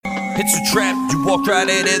It's a trap, you walk right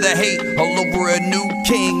into the hate. All over a new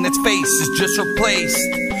king that's face is just replaced.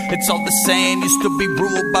 It's all the same, you still be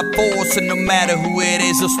ruled by force. And no matter who it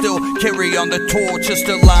is, they'll still carry on the torch. Just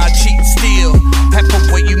a lie, cheat and steal, half of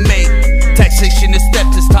what you make. Taxation is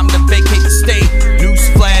theft, it's time to vacate the state.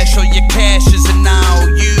 Newsflash, all your cash is an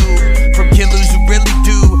IOU. From killers who really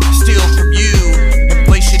do steal from you.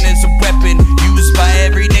 Inflation is a weapon used by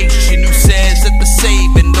every nation who says that they're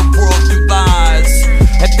saving the world through lies.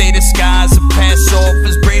 That they disguise and pass off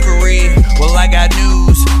as bravery. Well, I got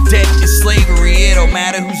news, debt is slavery. It don't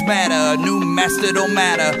matter who's madder, a new master don't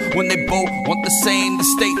matter. When they both want the same, the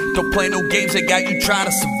state don't play no games. They got you trying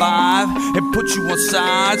to survive and put you on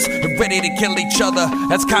sides and ready to kill each other.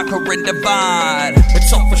 That's conquer and divide.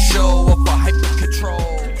 It's all for show, or for hyper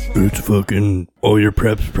control. It's fucking, all your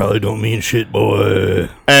preps probably don't mean shit, boy.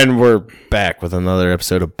 And we're back with another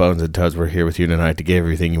episode of Bones and Tuds. We're here with you tonight to give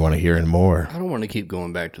everything you want to hear and more. I don't want to keep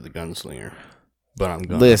going back to the gunslinger, but I'm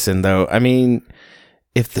going. Listen, though, I mean,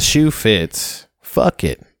 if the shoe fits, fuck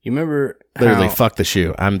it. You remember literally, fuck the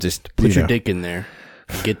shoe. I'm just... Put your dick in there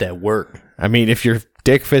and get that work. I mean, if your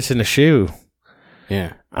dick fits in a shoe...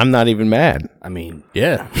 Yeah. I'm not even mad. I mean,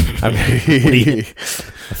 yeah. I mean, I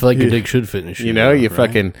feel like your dick should fit in a shoe. You know, you right?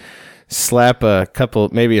 Fucking slap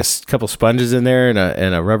maybe a couple sponges in there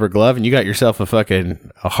and a rubber glove, and you got yourself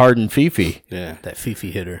a hardened Fifi. Yeah, that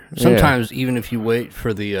Fifi hitter. Sometimes, even if you wait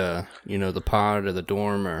for the, the pod or the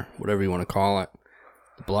dorm or whatever you want to call it,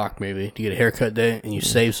 the block maybe, to get a haircut day, and you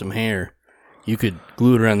save some hair, you could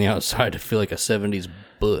glue it around the outside to feel like a 70s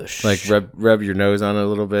bush. Like rub your nose on it a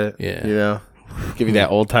little bit. Yeah. You know? Give you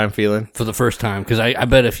that old time feeling for the first time, because I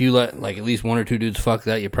bet if you let like at least one or two dudes fuck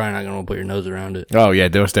that, you're probably not gonna put your nose around it. Oh yeah,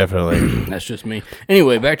 most definitely. That's just me.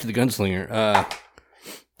 Anyway, back to the gunslinger. Do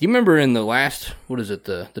you remember in the last, what is it,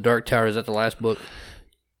 the Dark Tower? Is that the last book?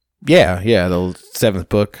 Yeah, the seventh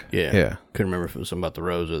book. Yeah. Couldn't remember if it was something about the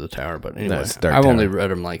rose or the tower, but anyway, I've only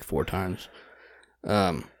read them like 4 times.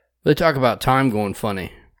 They talk about time going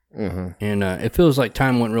funny, and it feels like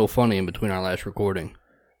time went real funny in between our last recording.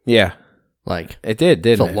 Yeah. Like it did,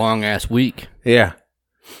 didn't it? It's a long ass week. Yeah,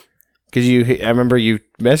 because I remember you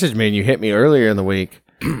messaged me and you hit me earlier in the week,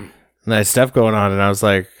 and I had stuff going on, and I was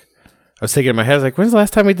thinking in my head, I was like, when's the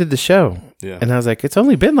last time we did the show? Yeah, and I was like, it's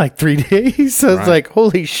only been like 3 days. So I was like,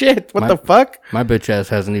 holy shit, what the fuck? My bitch ass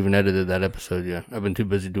hasn't even edited that episode yet. I've been too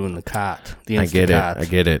busy doing the cot. I get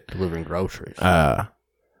it. Delivering groceries. But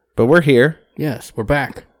we're here. Yes, we're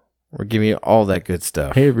back. We're giving you all that good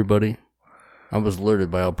stuff. Hey everybody. I was alerted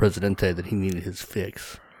by El Presidente that he needed his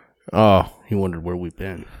fix. Oh. He wondered where we've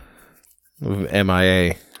been.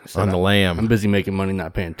 MIA on the lam. I'm busy making money,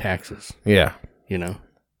 not paying taxes. Yeah. You know,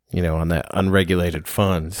 on that unregulated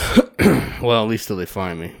funds. Well, at least till they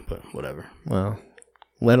find me, but whatever. Well,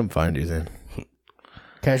 let them find you then.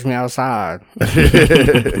 Catch me outside.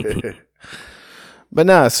 But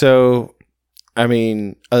no, so, I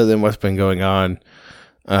mean, other than what's been going on,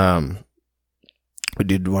 we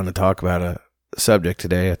did want to talk about a subject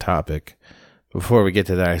today, a topic. Before we get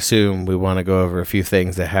to that, I assume we want to go over a few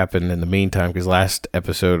things that happened in the meantime, because last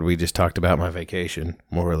episode we just talked about my vacation,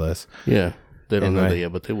 more or less. Yeah, they don't know that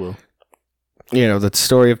yet, but they will. The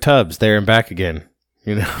story of Tubbs, there and back again,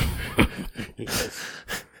 Yes.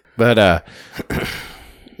 But,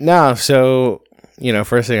 no, so,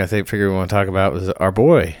 first thing I figured we want to talk about was our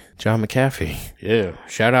boy, John Mcafee. Yeah,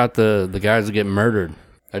 shout out the guys that get murdered.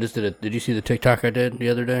 I just did it. Did you see the TikTok I did the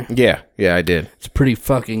other day? Yeah, I did. It's pretty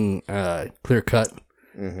fucking clear cut.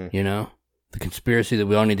 Mm-hmm. The conspiracy that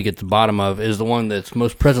we all need to get to the bottom of is the one that's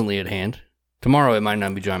most presently at hand. Tomorrow it might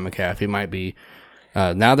not be John Mcafee. It might be.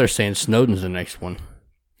 Now they're saying Snowden's the next one.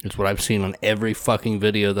 It's what I've seen on every fucking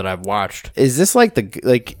video that I've watched. Is this like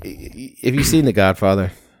have you seen The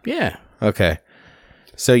Godfather? Yeah. Okay.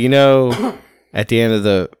 So at the end of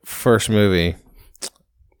the first movie,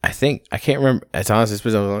 I can't remember. It's honestly, it's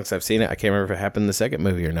been so long since I've seen it. I can't remember if it happened in the second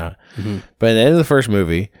movie or not. Mm-hmm. But at the end of the first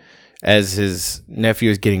movie, as his nephew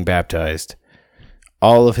is getting baptized,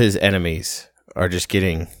 all of his enemies are just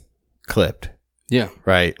getting clipped. Yeah.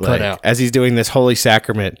 Right? Cut out. As he's doing this holy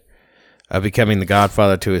sacrament of becoming the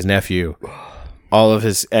godfather to his nephew, all of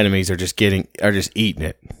his enemies are just eating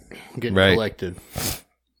it. Getting right? collected.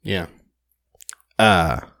 Yeah.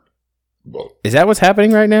 Is that what's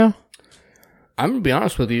happening right now? I'm going to be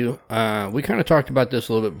honest with you. We kind of talked about this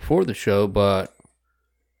a little bit before the show, but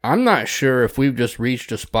I'm not sure if we've just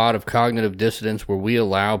reached a spot of cognitive dissonance where we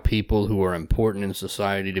allow people who are important in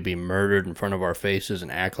society to be murdered in front of our faces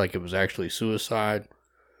and act like it was actually suicide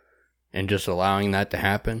and just allowing that to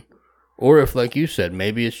happen. Or if, like you said,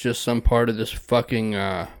 maybe it's just some part of this fucking,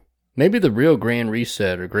 maybe the real grand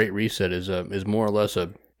reset or great reset is more or less a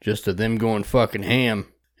just of them going fucking ham,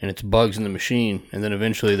 and it's bugs in the machine, and then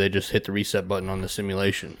eventually they just hit the reset button on the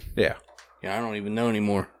simulation. Yeah. Yeah, I don't even know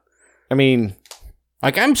anymore. I mean,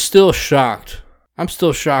 like, I'm still shocked. I'm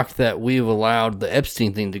still shocked that we've allowed the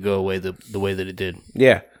Epstein thing to go away the way that it did.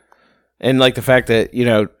 yeah. And like the fact that, you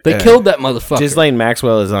know, They killed that motherfucker. Ghislaine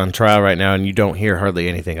Maxwell is on trial right now, and you don't hear hardly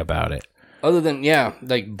anything about it. Other than, yeah,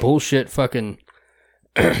 like bullshit fucking,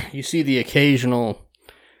 you see the occasional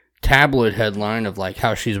tabloid headline of like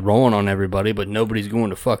how she's rolling on everybody, but nobody's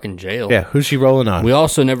going to fucking jail. Yeah, who's she rolling on? We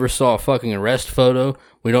also never saw a fucking arrest photo.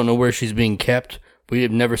 We don't know where she's being kept. We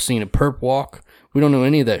have never seen a perp walk. We don't know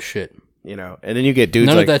any of that shit. You know, and then you get dudes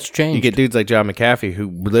None like... of that's changed. You get dudes like John Mcafee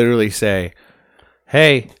who literally say,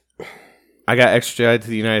 hey, I got extradited to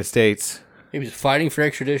the United States. He was fighting for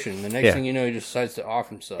extradition. The next thing you know, he just decides to off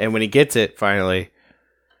himself. And when he gets it, finally...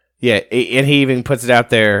 Yeah, and he even puts it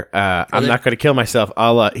out there, I'm not going to kill myself.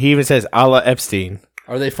 He even says, a la Epstein.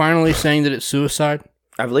 Are they finally saying that it's suicide?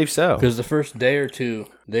 I believe so. Because the first day or two,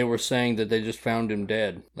 they were saying that they just found him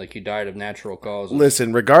dead. Like he died of natural causes.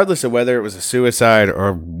 Listen, regardless of whether it was a suicide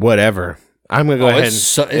or whatever, I'm going to go ahead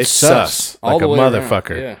and... It's sus. All like a the way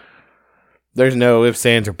motherfucker. around. Yeah. There's no ifs,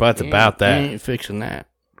 ands, or buts about that. You ain't fixing that.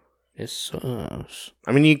 It's sus.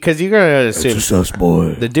 I mean, because you're going to assume... It's a sus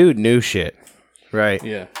boy. The dude knew shit, right?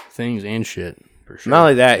 Yeah, things and shit, for sure. Not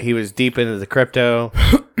only that, he was deep into the crypto.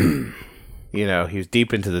 You know, he was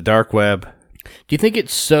deep into the dark web. Do you think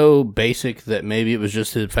it's so basic that maybe it was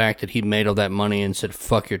just the fact that he made all that money and said,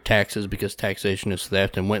 fuck your taxes because taxation is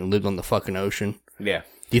theft and went and lived on the fucking ocean? Yeah.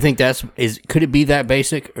 Do you think could it be that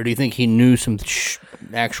basic, or do you think he knew some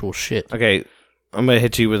actual shit? Okay, I'm going to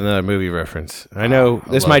hit you with another movie reference. I know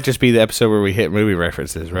this might just be the episode where we hit movie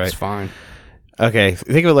references, right? That's fine. Okay,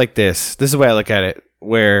 think of it like this. This is the way I look at it,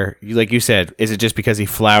 where, like you said, is it just because he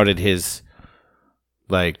flouted his,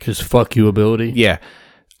 like... His fuck you ability? Yeah.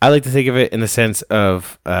 I like to think of it in the sense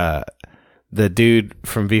of the dude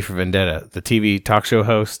from V for Vendetta, the TV talk show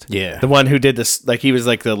host. Yeah. The one who did this, like he was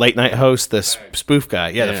like the late night host, the spoof guy.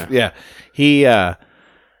 Yeah. Yeah. He,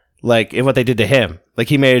 like, and what they did to him. Like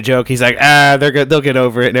he made a joke. He's like, they'll get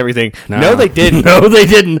over it and everything. No, they didn't. No, they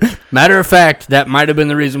didn't. Matter of fact, that might have been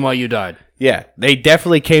the reason why you died. Yeah, they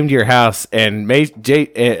definitely came to your house and made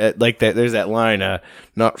like that. There's that line,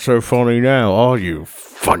 "Not so funny now, are you,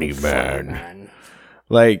 funny man?"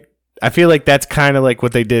 Like, I feel like that's kind of like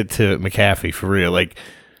what they did to Mcafee for real. Like,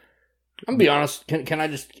 I'm gonna be honest.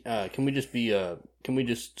 Can we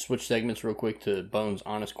just switch segments real quick to Bones'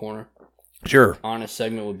 Honest Corner? Sure. Honest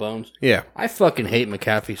segment with Bones. Yeah. I fucking hate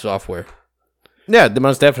Mcafee software. Yeah, the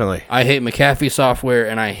most definitely. I hate Mcafee software,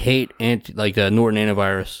 and I hate Norton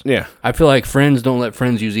antivirus. Yeah. I feel like friends don't let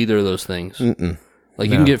friends use either of those things. Mm-mm. Like,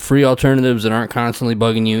 you can get free alternatives that aren't constantly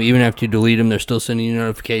bugging you. Even after you delete them, they're still sending you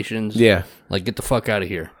notifications. Yeah. Like, get the fuck out of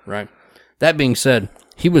here, right? That being said,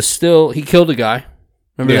 he killed a guy.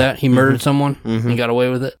 Remember that? He murdered someone and got away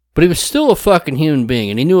with it. But he was still a fucking human being,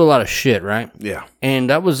 and he knew a lot of shit, right? Yeah. And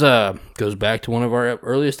that was, goes back to one of our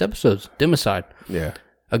earliest episodes, Democide. Yeah.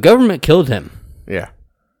 A government killed him. Yeah.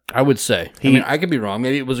 I would say. I mean, I could be wrong.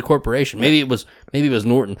 Maybe it was a corporation. Maybe it was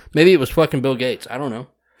Norton. Maybe it was fucking Bill Gates. I don't know.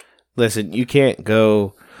 Listen, you can't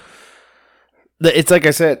go... It's like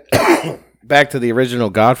I said, back to the original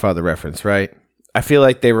Godfather reference, right? I feel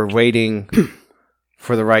like they were waiting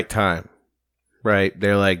for the right time, right?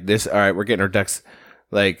 They're like, all right, we're getting our ducks...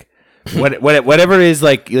 Like, whatever it is,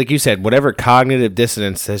 like you said, whatever cognitive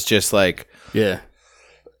dissonance has just like... Yeah.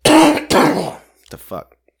 the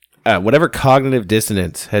fuck? Whatever cognitive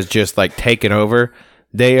dissonance has just like taken over,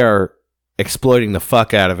 they are exploiting the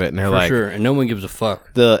fuck out of it, and they're like... sure, and no one gives a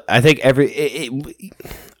fuck. I think I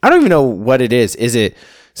don't even know what it is. Is it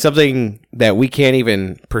something that we can't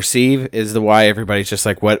even perceive? Is the why everybody's just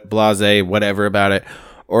like, what, blase, whatever about it?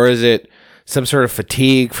 Or is it some sort of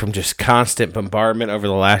fatigue from just constant bombardment over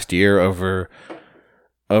the last year over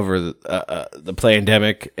the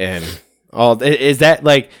pandemic and all? Is that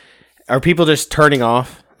like, are people just turning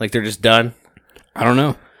off? Like they're just done? I don't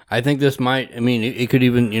know. I think this might, it could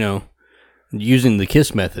even, using the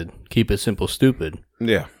KISS method, keep it simple, stupid.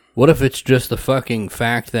 Yeah. What if it's just the fucking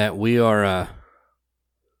fact that we are,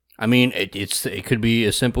 it could be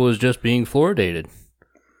as simple as just being fluoridated.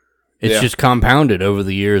 It's just compounded over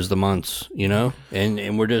the years, the months,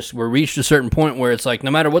 and we're reached a certain point where it's like, no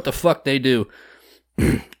matter what the fuck they do,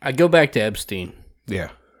 I go back to Epstein. Yeah.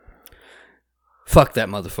 Fuck that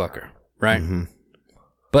motherfucker, right? Mm-hmm.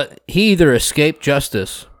 But he either escaped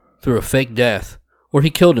justice through a fake death or he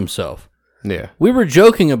killed himself. Yeah. We were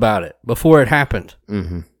joking about it before it happened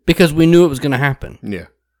because we knew it was going to happen. Yeah.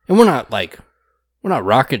 And we're not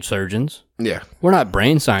rocket surgeons. Yeah. We're not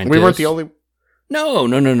brain scientists. We weren't the only... No.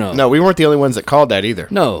 No, we weren't the only ones that called that either.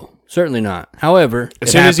 No, certainly not. However,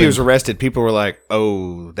 as soon as he was arrested, people were like,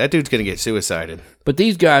 "Oh, that dude's gonna get suicided." But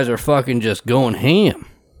these guys are fucking just going ham.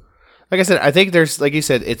 Like I said, I think there's, like you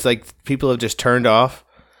said, it's like people have just turned off,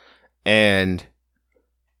 and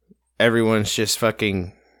everyone's just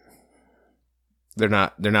fucking. They're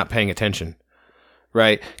not paying attention,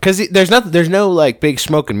 right? Because there's no like big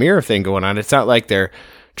smoke and mirror thing going on. It's not like they're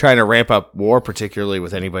trying to ramp up war particularly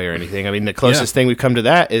with anybody or anything. I mean, the closest thing we've come to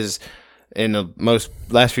that is in the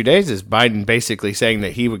last few days is Biden basically saying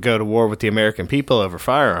that he would go to war with the American people over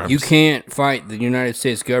firearms. You can't fight the United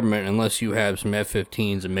States government unless you have some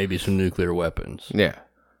F-15s and maybe some nuclear weapons. Yeah.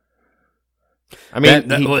 I mean,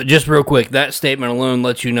 just real quick, that statement alone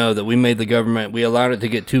lets you know that we made the government, we allowed it to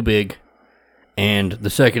get too big. And the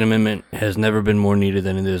Second Amendment has never been more needed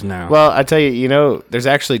than it is now. Well, I tell you, there's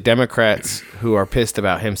actually Democrats who are pissed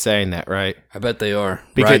about him saying that, right? I bet they are.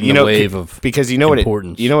 Because wave of because you know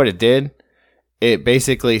importance. What it did? It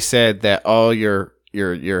basically said that all your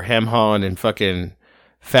hem hawing and fucking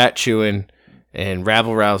fat chewing and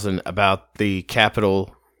rabble rousing about the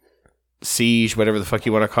Capitol siege, whatever the fuck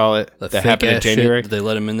you want to call it, that happened in January. They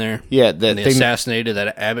let him in there. Yeah, they assassinated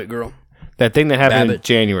that Abbott girl. That thing that happened in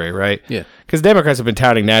January, right? Yeah. Because Democrats have been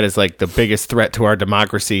touting that as like the biggest threat to our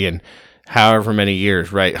democracy in however many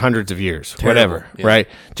years, right? Hundreds of years, whatever, right?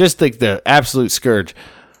 Just like the absolute scourge.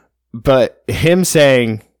 But him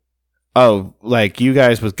saying, "Oh, like you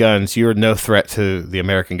guys with guns, you're no threat to the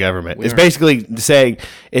American government," is basically saying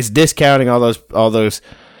it's discounting all those,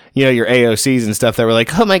 your AOCs and stuff that were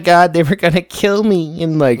like, "Oh my God, they were gonna kill me,"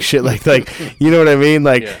 and like shit, like you know what I mean,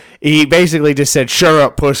 like. Yeah. He basically just said, "Shut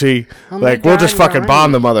up, pussy! Like we'll just fucking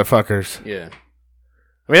bomb the motherfuckers." Yeah,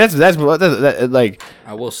 I mean that's like.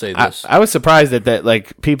 I will say this: I was surprised that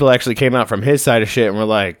like people actually came out from his side of shit and were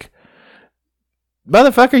like,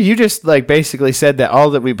 "Motherfucker, you just like basically said that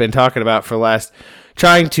all that we've been talking about for the last,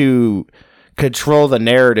 trying to control the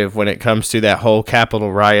narrative when it comes to that whole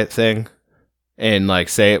Capitol riot thing, and like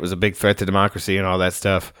say it was a big threat to democracy and all that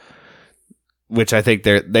stuff." Which I think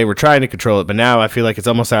they were trying to control it, but now I feel like it's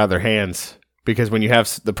almost out of their hands because when you have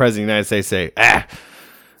the president of the United States say,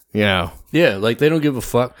 Yeah, like they don't give a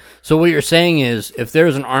fuck. So what you're saying is if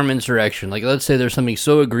there's an armed insurrection, like let's say there's something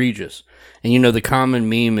so egregious, and the common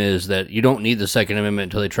meme is that you don't need the Second Amendment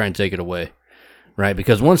until they try and take it away, right?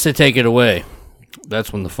 Because once they take it away,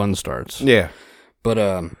 that's when the fun starts. Yeah. But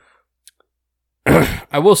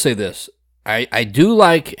I will say this. I do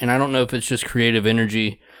like, and I don't know if it's just creative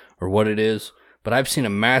energy or what it is, but I've seen a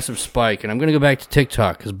massive spike, and I'm going to go back to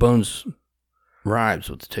TikTok because Bones rhymes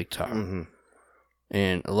with the TikTok. Mm-hmm.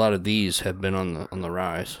 And a lot of these have been on the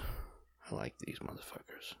rise. I like these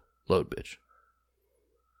motherfuckers. Load, bitch.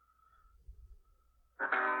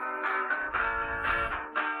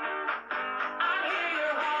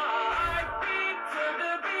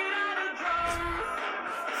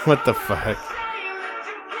 What the fuck?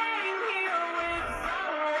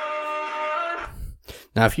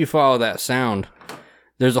 Now, if you follow that sound,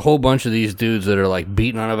 there's a whole bunch of these dudes that are like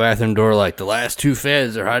beating on a bathroom door like the last two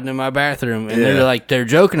feds are hiding in my bathroom. And they're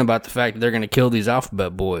joking about the fact that they're going to kill these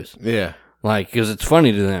alphabet boys. Yeah. Like, because it's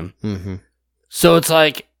funny to them. Mm-hmm. So it's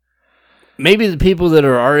like, maybe the people that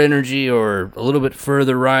are our energy or a little bit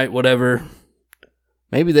further right, whatever,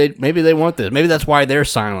 maybe they want this. Maybe that's why they're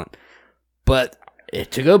silent. But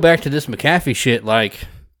to go back to this Mcafee shit, like,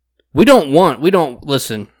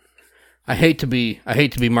 listen. I hate to be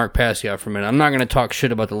Mark Passioff for a minute. I'm not going to talk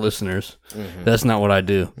shit about the listeners. Mm-hmm. That's not what I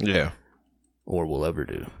do. Yeah. Or will ever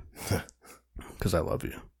do. Because I love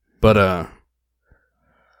you. But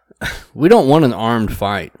we don't want an armed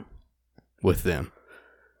fight with them.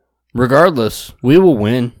 Regardless, we will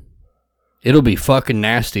win. It'll be fucking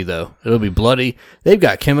nasty, though. It'll be bloody. They've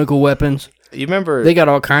got chemical weapons. You remember? They got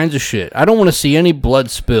all kinds of shit. I don't want to see any blood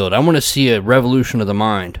spilled. I want to see a revolution of the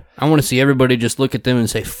mind. I want to see everybody just look at them and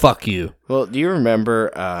say, fuck you. Well, do you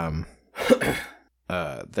remember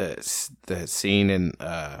the scene in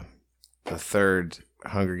the third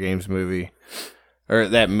Hunger Games movie? Or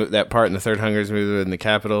that part in the third Hunger Games movie in the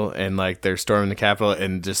Capitol, and like they're storming the Capitol,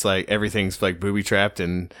 and just like everything's like booby trapped,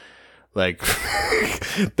 and like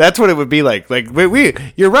that's what it would be like. Like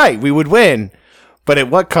you're right, we would win. But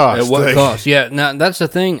at what cost? At what cost? Yeah, now that's the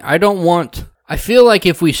thing. I feel like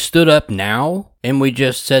if we stood up now and we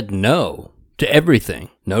just said no to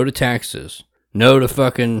everything, no to taxes, no to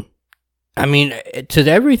to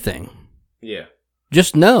everything. Yeah.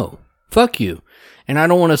 Just no. Fuck you. And I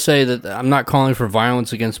don't want to say that I'm not calling for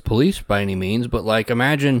violence against police by any means, but like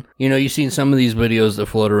imagine, you've seen some of these videos that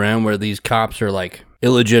float around where these cops are like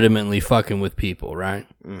illegitimately fucking with people, right?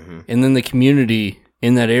 Mm-hmm. And then the community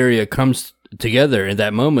in that area comes together in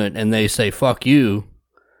that moment and they say, fuck you,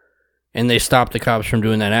 and they stop the cops from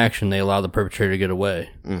doing that action, they allow the perpetrator to get away.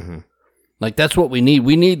 Mm-hmm. Like, that's what we need.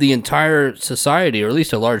 We need the entire society, or at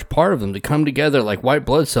least a large part of them, to come together like white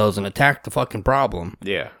blood cells and attack the fucking problem.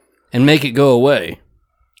 Yeah. And make it go away.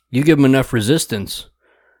 You give them enough resistance,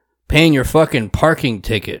 paying your fucking parking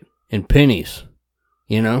ticket in pennies,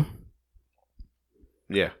 you know?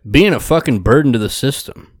 Yeah. Being a fucking burden to the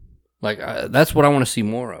system. Like, that's what I want to see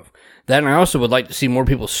more of. That, and I also would like to see more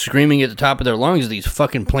people screaming at the top of their lungs these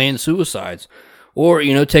fucking planned suicides. Or,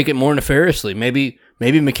 you know, take it more nefariously. Maybe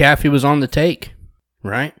Mcafee was on the take,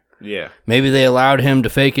 right? Yeah. Maybe they allowed him to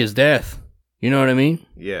fake his death. You know what I mean?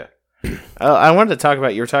 Yeah. I wanted to talk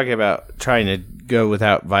about, you were talking about trying to go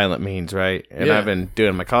without violent means, right? And Yeah. I've been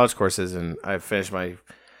doing my college courses, and I've finished my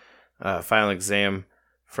final exam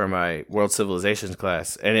for my world civilizations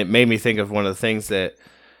class. And it made me think of one of the things that,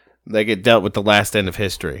 like, it dealt with the last end of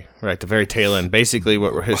history, right? The very tail end. Basically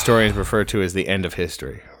what historians refer to as the end of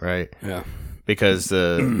history, right? Yeah. Because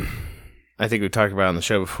I think we talked about on the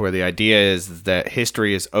show before, the idea is that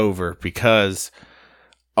history is over because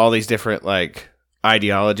all these different, like,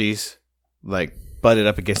 ideologies, like, butted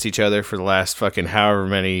up against each other for the last fucking however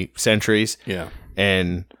many centuries. Yeah.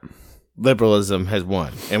 And liberalism has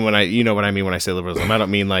won. And when you know what I mean when I say liberalism, I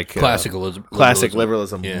don't mean like Classic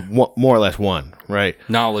liberalism. Yeah. More or less won, right?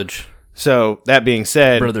 Knowledge. So that being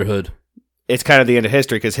said, Brotherhood. it's kind of the end of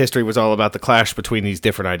history because history was all about the clash between these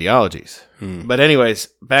different ideologies. But anyways,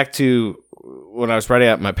 back to when I was writing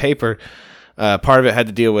out my paper, part of it had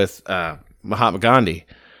to deal with Mahatma Gandhi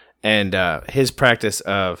and his practice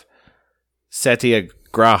of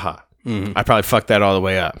satyagraha. I probably fucked that all the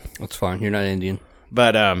way up. That's fine. You're not Indian.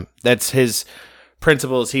 But that's his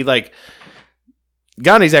principles.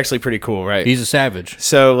 Gandhi's actually pretty cool, right? He's a savage.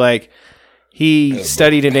 So, like, he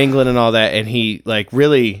studied in England and all that, and he, like,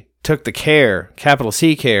 really took the care, capital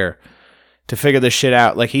C care, to figure this shit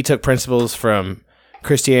out. Like, he took principles from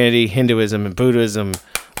Christianity, Hinduism, and Buddhism,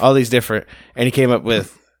 all these different, and he came up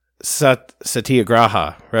with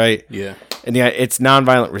satyagraha, right? Yeah. And it's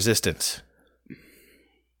nonviolent resistance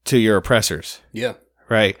to your oppressors. Yeah.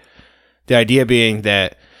 Right? The idea being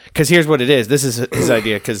that, because here's what it is. This is his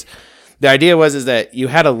idea, because the idea is that you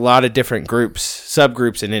had a lot of different groups,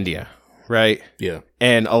 subgroups in India, right? Yeah.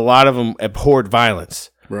 And a lot of them abhorred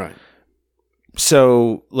violence. Right.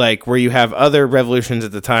 So, like, where you have other revolutions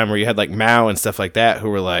at the time where you had, like, Mao and stuff like that who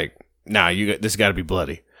were like, nah, this got to be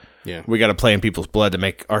bloody. Yeah. We got to play in people's blood to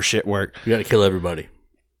make our shit work. You got to kill everybody.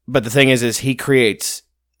 But the thing is he creates,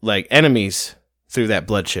 like, enemies through that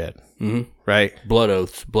bloodshed. Mm-hmm. Right? Blood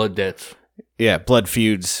oaths, blood debts. Yeah, blood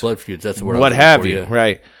feuds. Blood feuds, that's the word. What have you,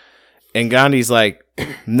 right? And Gandhi's like,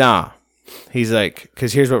 nah. He's like,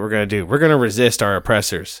 because here's what we're going to do. We're going to resist our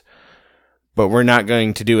oppressors, but we're not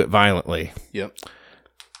going to do it violently. Yep.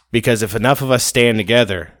 Because if enough of us stand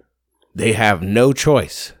together, they have no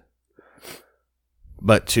choice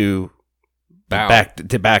but to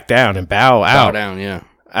back down and bow out. Bow down, yeah.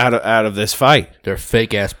 Out of this fight. Their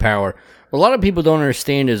fake ass power. What a lot of people don't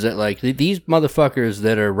understand is that, like, these motherfuckers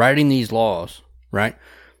that are writing these laws, right?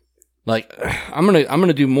 Like, I'm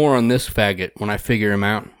gonna do more on this faggot when I figure him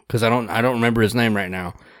out, because I don't remember his name right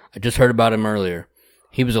now. I just heard about him earlier.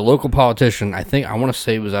 He was a local politician. I want to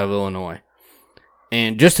say he was out of Illinois.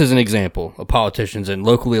 And just as an example of politicians and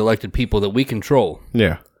locally elected people that we control.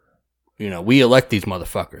 Yeah. You know, we elect these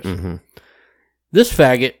motherfuckers. Mm-hmm. This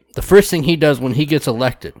faggot, the first thing he does when he gets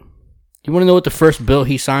elected, you want to know what the first bill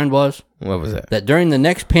he signed was? What was that? That during the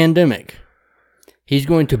next pandemic, he's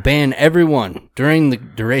going to ban everyone during the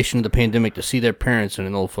duration of the pandemic to see their parents in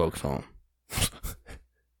an old folks' home.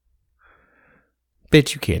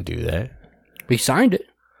 Bitch, you can't do that. He signed it.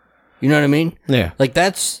 You know what I mean? Yeah. Like,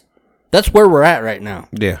 that's where we're at right now.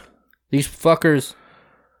 Yeah. These fuckers.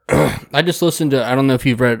 I just listened to, I don't know if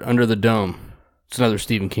you've read Under the Dome. It's another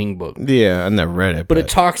Stephen King book. Yeah, I never read it. But it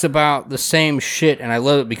talks about the same shit, and I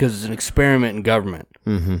love it because it's an experiment in government.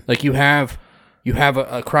 Mm-hmm. Like, you have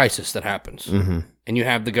a crisis that happens, mm-hmm. and you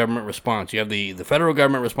have the government response. You have the federal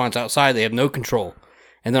government response outside. They have no control.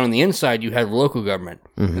 And then on the inside, you have the local government,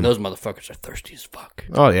 mm-hmm. and those motherfuckers are thirsty as fuck.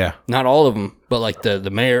 Oh, yeah. Not all of them, but like the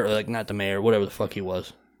mayor, like not the mayor, whatever the fuck he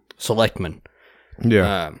was. Selectman.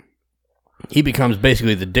 Yeah. He becomes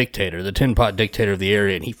basically the dictator, the tin pot dictator of the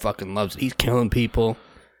area, and he fucking loves it. He's killing people.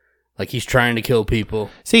 Like, he's trying to kill people.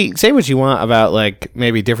 See, say what you want about, like,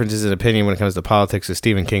 maybe differences in opinion when it comes to politics with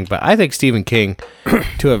Stephen King, but I think Stephen King,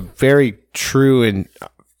 to a very true and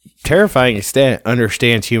terrifying extent,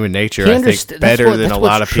 understands human nature, I think, better than a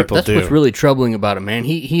lot of people do. That's what's really troubling about him, man.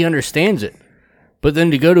 He understands it. But then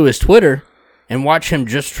to go to his Twitter and watch him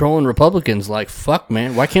just trolling Republicans. Like, fuck,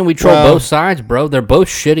 man. Why can't we troll both sides, bro? They're both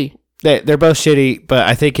shitty. They're both shitty, but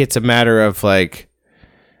I think it's a matter of like,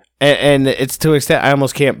 and it's to an extent I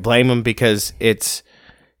almost can't blame him because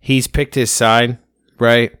he's picked his side,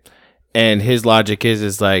 right? And his logic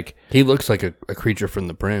is like he looks like a creature from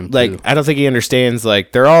the brim. Like, too. I don't think he understands.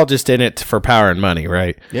 Like, they're all just in it for power and money,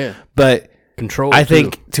 right? Yeah, but control. I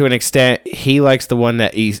think to an extent he likes the one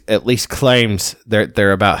that he at least claims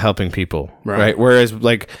they're about helping people, right? Whereas,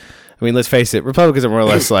 like, I mean, let's face it, Republicans are more or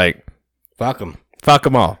less like fuck them. Fuck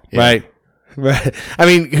them all, right? Right. I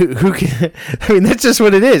mean, who can? I mean, that's just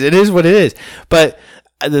what it is. It is what it is. But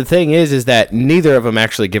the thing is that neither of them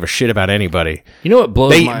actually give a shit about anybody. You know what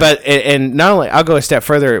blows my... But and not only, I'll go a step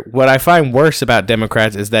further. What I find worse about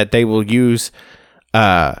Democrats is that they will use,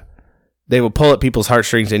 they will pull at people's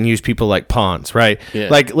heartstrings and use people like pawns, right? Yeah.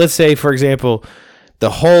 Like, let's say, for example,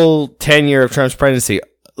 the whole tenure of Trump's presidency,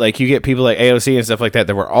 like, you get people like AOC and stuff like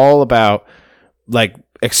that were all about, like,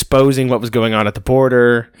 exposing what was going on at the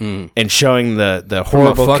border and showing the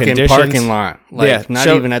horrible fucking conditions. Parking lot, like, yeah, not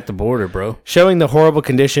even at the border, bro. Showing the horrible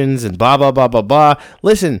conditions and blah blah blah blah blah.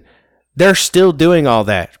 Listen, they're still doing all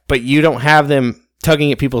that, but you don't have them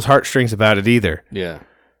tugging at people's heartstrings about it either. Yeah.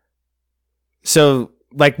 So,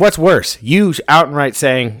 like, what's worse? You outright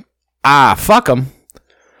saying, fuck them,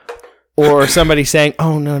 or somebody saying,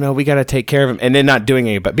 oh no, we got to take care of them, and then not doing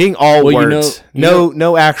anything, but being all words,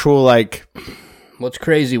 no actual, like. What's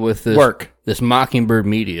crazy with this Mockingbird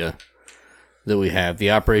media that we have,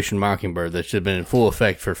 the Operation Mockingbird, that should have been in full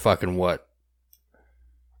effect for fucking what?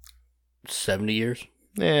 70 years?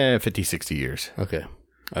 50, 60 years. Okay.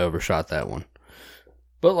 I overshot that one.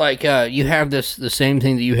 But, like, you have the same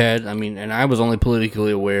thing that you had, I mean, and I was only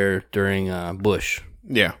politically aware during Bush.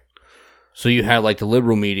 Yeah. So you had, like, the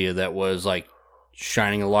liberal media that was, like,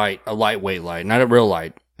 shining a lightweight light, not a real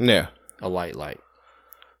light. Yeah. A light.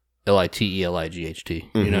 LITELIGHT.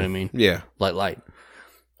 You know what I mean? Yeah. Light.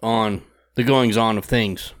 On the goings-on of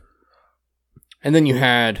things. And then you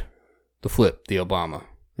had the flip, the Obama.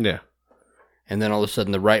 Yeah. And then all of a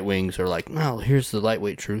sudden the right wings are like, no, here's the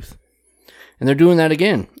lightweight truth. And they're doing that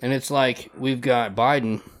again. And it's like, we've got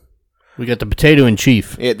Biden, we got the potato in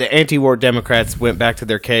chief. Yeah, the anti-war Democrats went back to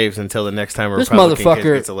their caves until the next time a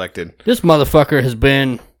Republican gets elected. This motherfucker has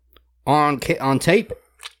been on tape,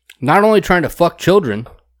 not only trying to fuck children,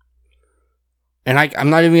 and I'm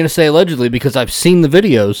not even going to say allegedly because I've seen the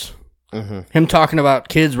videos. Mm-hmm. Him talking about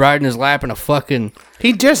kids riding his lap in a fucking...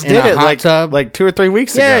 He just did it like 2 or 3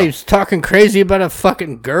 weeks ago. Yeah, he was talking crazy about a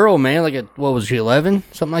fucking girl, man. Like, what was she, 11?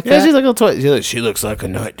 Something like that? Yeah, she's like a 12. She looks like a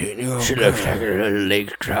 19-year-old. She looks like her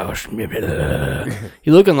legs crossed.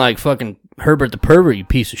 You looking like fucking Herbert the Pervert, you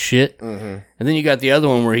piece of shit. Mm-hmm. And then you got the other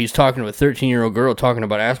one where he's talking to a 13-year-old girl talking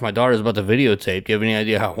about, ask my daughters about the videotape. Do you have any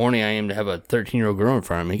idea how horny I am to have a 13-year-old girl in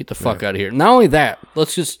front of me? Get the fuck out of here. Not only that,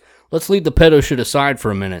 let's leave the pedo shit aside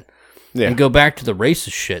for a minute. Yeah. And go back to the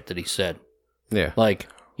racist shit that he said. Yeah. Like,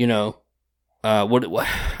 you know, what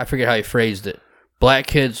I forget how he phrased it. Black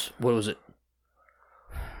kids, what was it?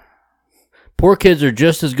 Poor kids are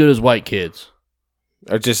just as good as white kids.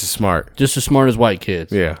 Or just as smart. Just as smart as white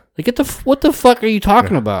kids. Yeah. Like, what the fuck are you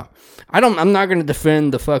talking about? I'm not going to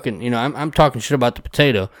defend the fucking, you know, I'm talking shit about the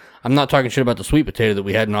potato. I'm not talking shit about the sweet potato that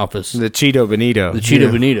we had in office. The Cheeto Bonito. The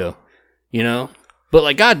Cheeto Bonito. You know? But,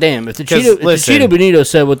 like, goddamn, if the Cheeto Bonito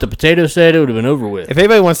said what the potato said, it would have been over with. If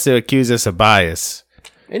anybody wants to accuse us of bias,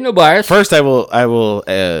 ain't no bias. First, I will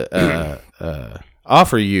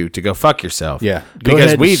offer you to go fuck yourself. Yeah,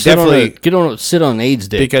 because we definitely sit on AIDS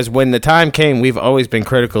Day. Because when the time came, we've always been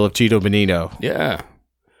critical of Cheeto Bonito. Yeah,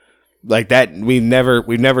 like that. We've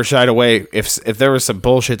never shied away. If there was some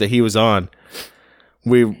bullshit that he was on,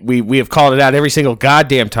 we have called it out every single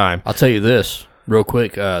goddamn time. I'll tell you this. Real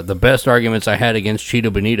quick, the best arguments I had against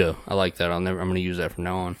Cheeto Bonito. I like that. I'm going to use that from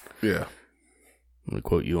now on. Yeah. I'm going to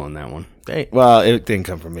quote you on that one. Well, it didn't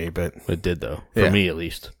come from me, but... It did, though. For me, at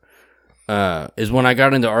least. Is when I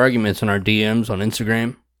got into arguments in our DMs on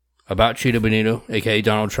Instagram about Cheeto Bonito, a.k.a.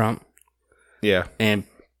 Donald Trump. Yeah. And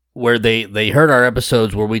where they heard our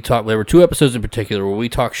episodes where we talked... There were 2 episodes in particular where we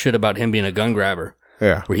talked shit about him being a gun grabber.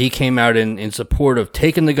 Yeah. Where he came out in support of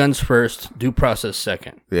taking the guns first, due process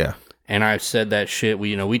second. Yeah. And I said that shit.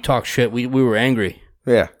 We talked shit. We were angry.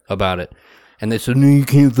 Yeah. About it. And they said, no, you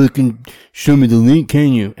can't fucking show me the link,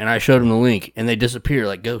 can you? And I showed them the link, and they disappear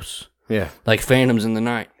like ghosts. Yeah. Like phantoms in the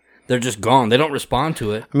night. They're just gone. They don't respond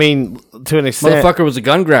to it. I mean, to an extent... Motherfucker was a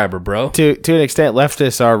gun grabber, bro. To an extent,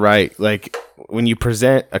 leftists are right. Like, when you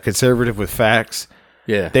present a conservative with facts,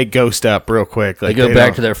 yeah, they ghost up real quick. Like, they go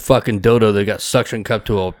back to their fucking dodo that got suction cupped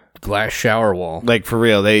to a glass shower wall. Like, for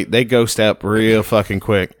real, they ghost up real fucking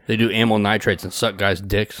quick. They do amyl nitrates and suck guys'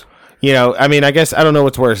 dicks. You know, I mean, I guess I don't know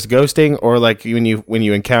what's worse, ghosting or like when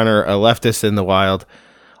you encounter a leftist in the wild,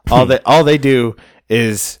 all they do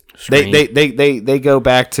is they go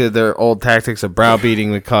back to their old tactics of browbeating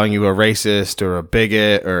with calling you a racist or a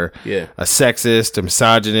bigot or a sexist or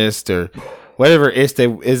misogynist or whatever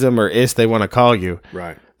ism or they want to call you.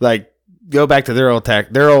 Right. Like, go back to their old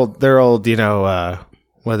their old, you know,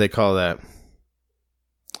 what do they call that?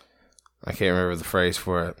 I can't remember the phrase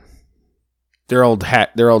for it. Their old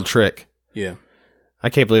trick. Yeah. I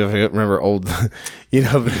can't believe I remember old, you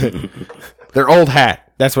know, their old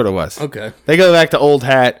hat. That's what it was. Okay. They go back to old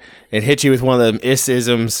hat and hit you with one of them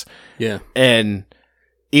isms. Yeah. And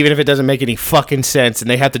even if it doesn't make any fucking sense and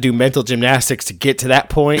they have to do mental gymnastics to get to that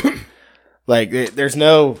point, like there's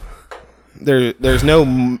no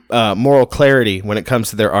moral clarity when it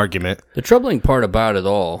comes to their argument. The troubling part about it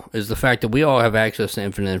all is the fact that we all have access to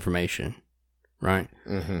infinite information. Right?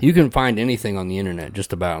 Mm-hmm. You can find anything on the internet,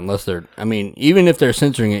 just about, even if they're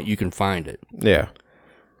censoring it, you can find it. Yeah.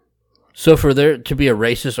 So for there to be a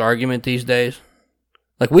racist argument these days,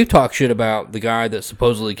 like we've talked shit about the guy that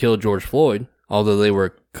supposedly killed George Floyd, although they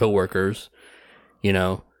were co-workers, you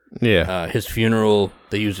know. Yeah. His funeral,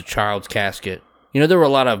 they used a child's casket. You know, there were a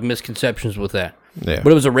lot of misconceptions with that. Yeah.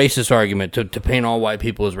 But it was a racist argument to paint all white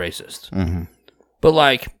people as racist. Mm-hmm. But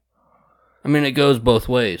like, I mean, it goes both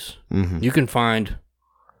ways. Mm-hmm. You can find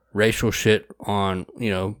racial shit on, you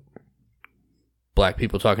know, black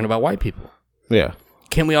people talking about white people. Yeah.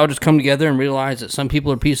 Can't we all just come together and realize that some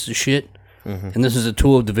people are pieces of shit, and this is a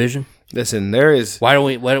tool of division? Listen, why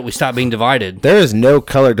don't we stop being divided? There is no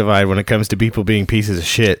color divide when it comes to people being pieces of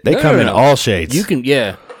shit. They come in all shades. You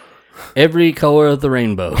can, every color of the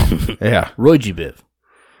rainbow. Yeah. Roy G. Biv.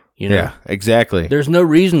 You know? Yeah, exactly. There's no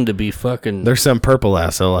reason to be fucking... There's some purple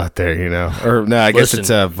asshole out there, you know. Or, no, I guess it's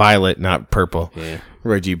violet, not purple. Yeah.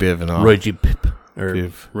 Roy G. Biv and all. Roy G. Pip. Or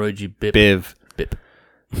Biv. Roy G. Bip. Biv. Bip.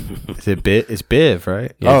 Is it Bit? It's Biv,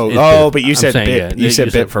 right? Yeah, it's Biv. But you said Bit. Yeah. You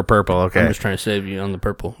said Bit for purple, okay. I'm just trying to save you on the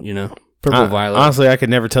purple, you know. Purple, violet. Honestly, I could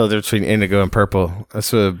never tell the difference between indigo and purple.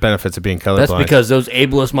 That's the benefits of being colorblind. That's because those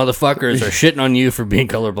ableist motherfuckers are shitting on you for being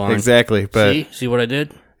colorblind. Exactly. But See what I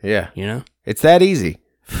did? Yeah. You know? It's that easy.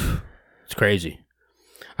 It's crazy.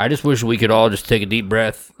 I just wish we could all just take a deep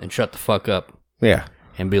breath and shut the fuck up. Yeah.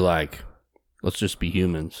 And be like, let's just be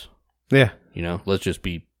humans. Yeah. You know,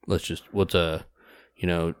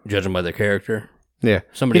 judge them by their character. Yeah.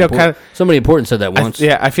 Somebody important said that once.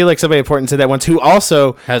 I feel like somebody important said that once who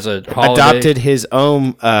also has a holiday. Adopted his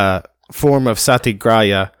own form of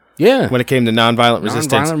satyagraha. Yeah. When it came to nonviolent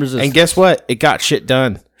resistance. And guess what? It got shit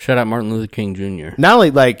done. Shout out Martin Luther King Jr. Not only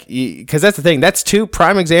because that's the thing. That's two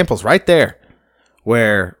prime examples right there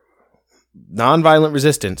where nonviolent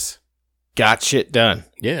resistance got shit done.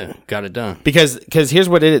 Yeah, got it done. Because here's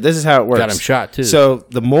what it is. This is how it works. Got him shot too. So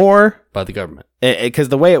the more by the government. Because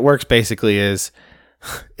the way it works basically is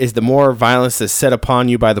the more violence that's set upon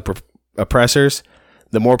you by the oppressors,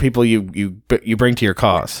 the more people you bring to your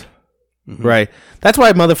cause. Mm-hmm. Right? That's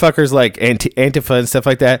why motherfuckers like Antifa and stuff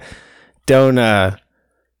like that don't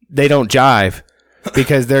jive,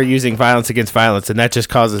 because they're using violence against violence, and that just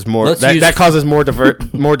causes more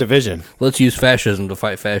more division. Let's use fascism to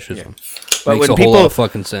fight fascism. Yeah. But makes a whole lot of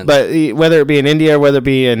fucking sense. But whether it be in India, whether it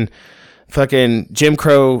be in fucking Jim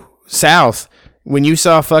Crow South, when you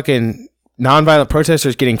saw fucking nonviolent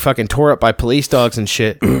protesters getting fucking tore up by police dogs and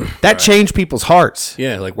shit, that changed people's hearts.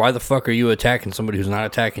 Yeah, like why the fuck are you attacking somebody who's not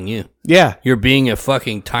attacking you? Yeah. You're being a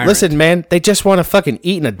fucking tyrant. Listen, man, they just want to fucking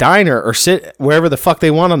eat in a diner or sit wherever the fuck they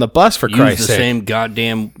want on the bus, for Christ's sake. Use the same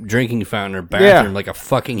goddamn drinking fountain or bathroom like a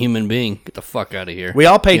fucking human being. Get the fuck out of here. We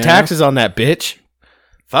all pay taxes on that, bitch.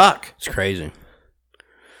 Fuck. It's crazy.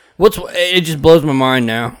 It just blows my mind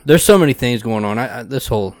now. There's so many things going on. This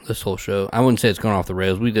whole show, I wouldn't say it's gone off the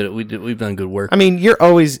rails. We've done good work. I mean, you're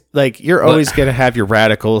always gonna have your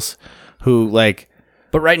radicals who like.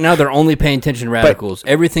 But right now they're only paying attention to radicals.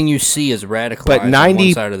 Everything you see is radicalized on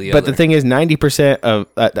one side or the other. But the thing is, 90%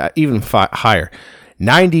 of even higher,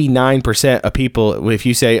 99% of people, if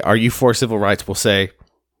you say, "Are you for civil rights?" will say,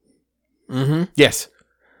 yes.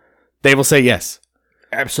 They will say yes.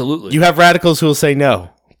 Absolutely. You have radicals who will say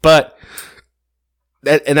no. But,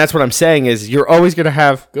 and that's what I'm saying is, you're always going to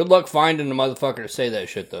have... Good luck finding the motherfucker to say that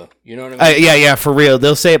shit, though. You know what I mean? Yeah, for real.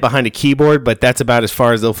 They'll say it behind a keyboard, but that's about as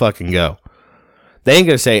far as they'll fucking go. They ain't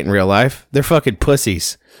going to say it in real life. They're fucking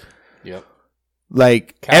pussies. Yep.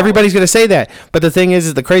 Like, everybody's going to say that. But the thing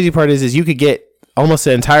is the crazy part is you could get almost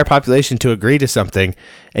the entire population to agree to something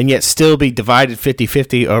and yet still be divided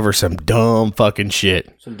 50-50 over some dumb fucking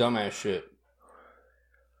shit. Some dumbass shit.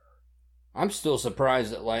 I'm still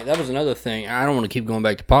surprised that, like, that was another thing. I don't want to keep going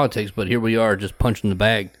back to politics, but here we are just punching the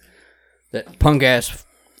bag. That punk-ass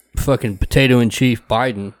fucking potato-in-chief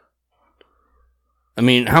Biden. I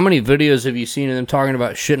mean, how many videos have you seen of them talking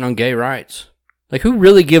about shitting on gay rights? Like, who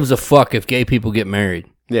really gives a fuck if gay people get married?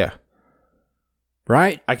 Yeah.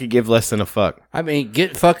 Right? I could give less than a fuck. I mean,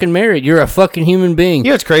 get fucking married. You're a fucking human being.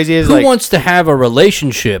 You know what's crazy is, who wants to have a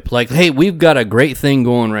relationship? Like, hey, we've got a great thing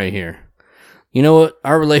going right here. You know what?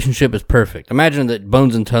 Our relationship is perfect. Imagine that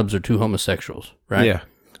Bones and Tubbs are two homosexuals, right? Yeah.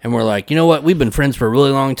 And we're like, you know what? We've been friends for a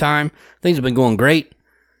really long time. Things have been going great.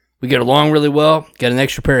 We get along really well. Got an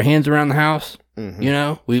extra pair of hands around the house. Mm-hmm. You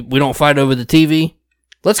know? We don't fight over the TV.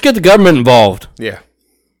 Let's get the government involved. Yeah.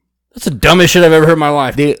 That's the dumbest shit I've ever heard in my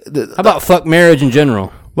life. How about fuck marriage in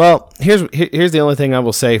general? Well, here's the only thing I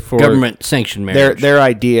will say for government-sanctioned marriage. Their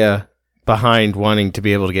idea behind wanting to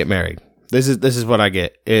be able to get married. This is what I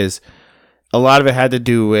get is a lot of it had to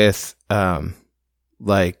do with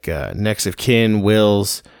next of kin,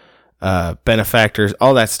 wills, benefactors,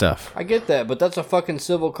 all that stuff. I get that, but that's a fucking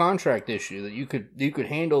civil contract issue that you could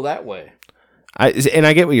handle that way. I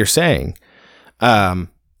get what you're saying.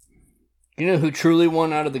 You know who truly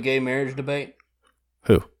won out of the gay marriage debate?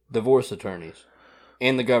 Who? Divorce attorneys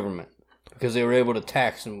and the government, because they were able to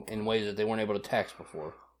tax them in ways that they weren't able to tax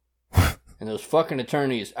before. And those fucking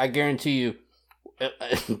attorneys, I guarantee you,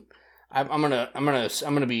 I'm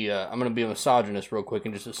gonna be a misogynist real quick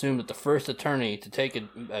and just assume that the first attorney to take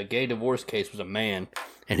a gay divorce case was a man,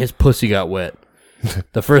 and his pussy got wet.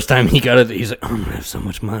 The first time he got it, he's like, "I'm gonna have so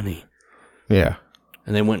much money." Yeah.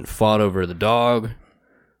 And they went and fought over the dog.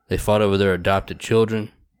 They fought over their adopted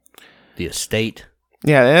children, the estate.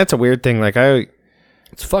 Yeah, and that's a weird thing. Like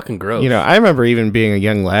it's fucking gross. You know, I remember even being a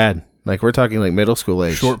young lad. Like we're talking like middle school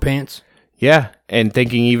age. Short pants. Yeah, and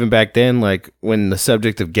thinking even back then, like when the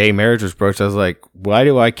subject of gay marriage was broached, I was like, why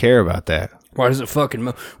do I care about that? Why does it fucking?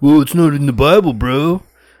 Well, it's not in the Bible, bro.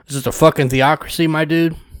 Is this a fucking theocracy, my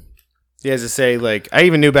dude? Yeah, as to say, like I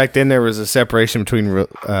even knew back then there was a separation between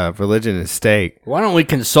religion and state. Why don't we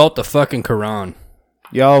consult the fucking Quran?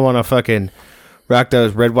 Y'all want to fucking rock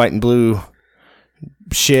those red, white, and blue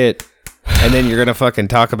shit, and then you're gonna fucking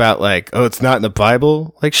talk about like, oh, it's not in the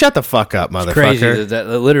Bible. Like, shut the fuck up, motherfucker. It's crazy that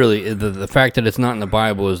literally the fact that it's not in the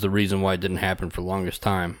Bible is the reason why it didn't happen for the longest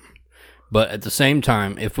time. But at the same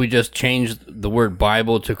time, if we just changed the word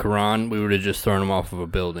Bible to Quran, we would have just thrown them off of a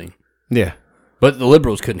building. Yeah. But the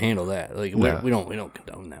liberals couldn't handle that. Like no. we don't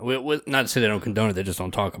condone that. We not to say they don't condone it, they just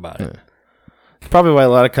don't talk about it. Yeah. Probably why a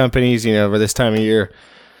lot of companies, you know, for this time of year,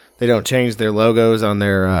 they don't change their logos on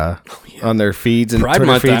their on their feeds and Pride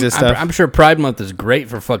Twitter Month, feeds and stuff. I'm sure Pride Month is great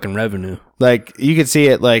for fucking revenue. Like you could see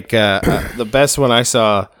it. Like the best one I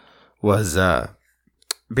saw was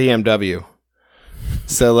BMW.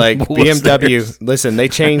 So like BMW, listen, they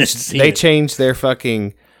changed their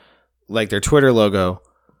fucking like their Twitter logo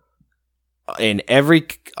in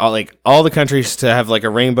all the countries to have like a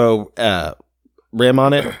rainbow rim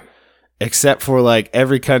on it. Except for, like,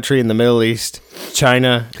 every country in the Middle East,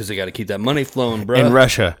 China. Because they got to keep that money flowing, bro. And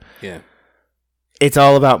Russia. Yeah. It's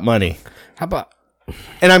all about money. How about...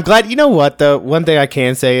 And I'm glad... You know what, though? One thing I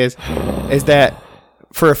can say is that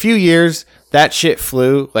for a few years, that shit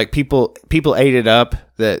flew. Like, people ate it up,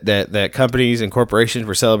 that companies and corporations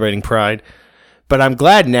were celebrating Pride. But I'm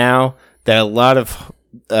glad now that a lot of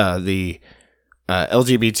the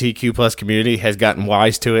LGBTQ plus community has gotten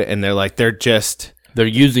wise to it, and they're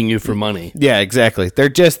using you for money. Yeah, exactly. They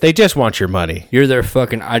just want your money. You're their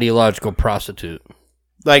fucking ideological prostitute.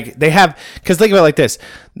 Like they have, because think about it like this,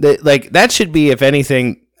 that should be, if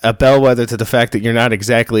anything, a bellwether to the fact that you're not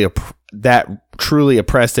exactly that truly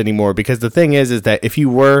oppressed anymore. Because the thing is that if you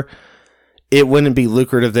were, it wouldn't be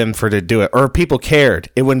lucrative them for to do it, or if people cared,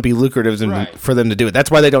 it wouldn't be lucrative for them to do it. That's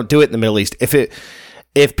why they don't do it in the Middle East. If the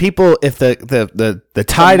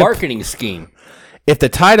tide marketing scheme. If the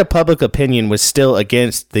tide of public opinion was still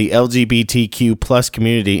against the LGBTQ plus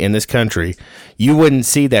community in this country, you wouldn't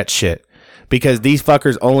see that shit because these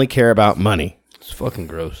fuckers only care about money. It's fucking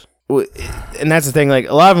gross. And that's the thing. Like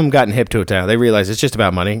a lot of them gotten hip to it now. They realize it's just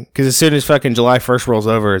about money because as soon as fucking July 1st rolls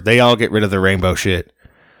over, they all get rid of the rainbow shit.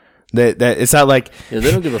 That it's not like they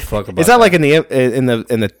don't give a fuck about. It's not like in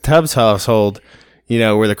the Tubbs household. You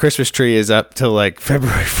know, where the Christmas tree is up till like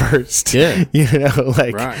February 1st. Yeah. You know,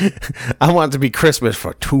 like, right. I want it to be Christmas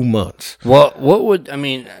for 2 months. Well,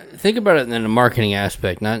 think about it in a marketing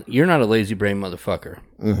aspect. You're not a lazy brain motherfucker.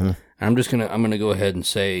 Mm-hmm. I'm going to go ahead and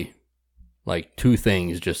say like two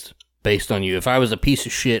things just based on you. If I was a piece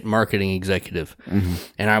of shit marketing executive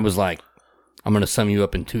and I was like, I'm going to sum you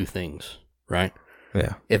up in two things, right?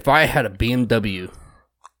 Yeah. If I had a BMW,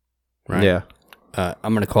 right? Yeah.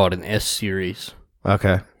 I'm going to call it an S series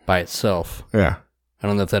Okay. by itself. Yeah. I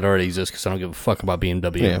don't know if that already exists because I don't give a fuck about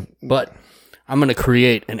BMW. Yeah. But I'm going to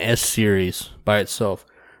create an S series by itself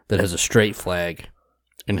that has a straight flag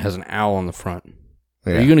and has an owl on the front.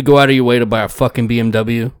 Yeah. Are you going to go out of your way to buy a fucking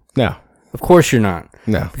BMW? No. Of course you're not.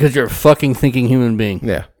 No. Because you're a fucking thinking human being.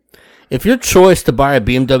 Yeah. If your choice to buy a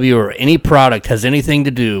BMW or any product has anything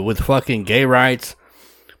to do with fucking gay rights,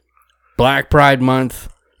 Black Pride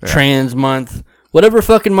Month, Trans Month, whatever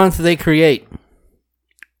fucking month they create,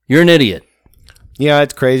 you're an idiot. Yeah,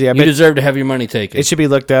 it's crazy. You deserve to have your money taken. It should be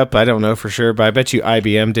looked up. I don't know for sure, but I bet you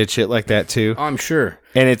IBM did shit like that too. I'm sure.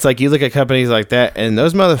 And it's like you look at companies like that, and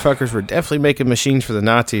those motherfuckers were definitely making machines for the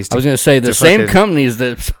Nazis. I was going to say, the same companies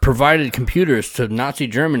that provided computers to Nazi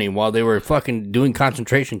Germany while they were fucking doing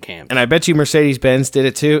concentration camps. And I bet you Mercedes-Benz did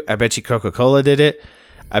it too. I bet you Coca-Cola did it.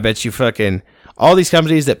 I bet you fucking all these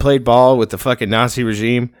companies that played ball with the fucking Nazi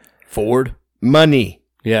regime. Ford. Money.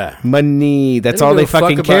 Yeah. Money. That's all they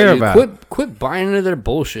fucking care about. Quit buying into their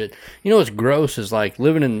bullshit. You know what's gross is like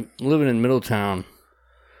living in Middletown.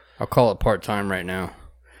 I'll call it part-time right now.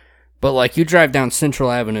 But like you drive down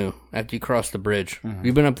Central Avenue after you cross the bridge. Mm-hmm.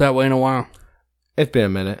 You been up that way in a while? It's been a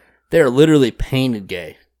minute. They're literally painted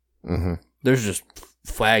gay. Mm-hmm. There's just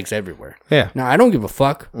flags everywhere. Yeah. Now, I don't give a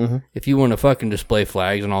fuck mm-hmm. if you want to fucking display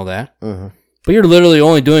flags and all that. Mm-hmm. But you're literally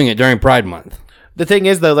only doing it during Pride Month. The thing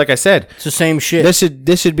is, though, like I said, it's the same shit.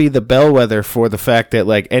 This should be the bellwether for the fact that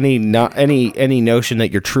like any notion that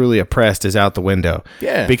you're truly oppressed is out the window.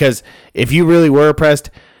 Yeah. Because if you really were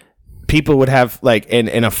oppressed, people would have like, and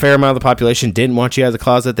a fair amount of the population didn't want you out of the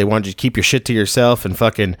closet. They wanted you to keep your shit to yourself and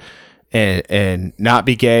fucking and not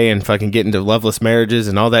be gay and fucking get into loveless marriages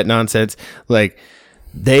and all that nonsense. Like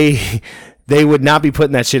they would not be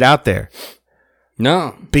putting that shit out there.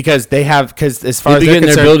 No, because as far as they're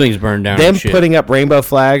concerned, their buildings burned down. Them putting up rainbow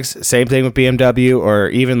flags, same thing with BMW, or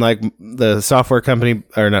even like the software company,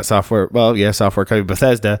 or not software. Well, yeah, software company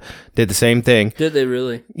Bethesda did the same thing. Did they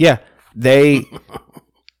really? Yeah, they.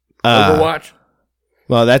 Overwatch.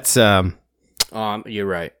 Well, that's. You're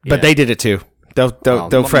right. Yeah. But they did it too.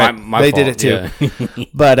 Don't fret. They did it too. Yeah.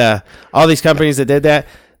 But all these companies that did that,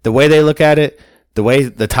 the way they look at it, the way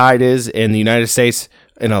the tide is in the United States.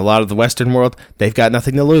 In a lot of the Western world, they've got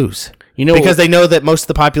nothing to lose. You know, because they know that most of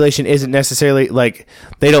the population isn't necessarily like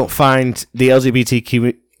they don't find the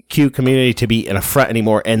LGBTQ community to be an affront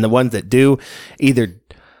anymore, and the ones that do either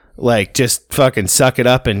like just fucking suck it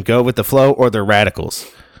up and go with the flow, or they're radicals.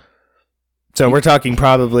 So we're talking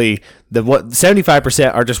probably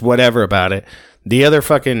 75% are just whatever about it. The other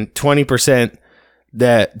fucking 20%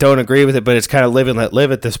 that don't agree with it, but it's kind of live and let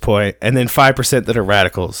live at this point, and then 5% that are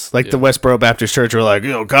radicals, like the Westboro Baptist Church, are like,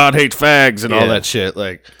 God hates fags and all that shit.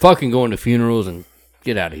 Like, fucking going to funerals and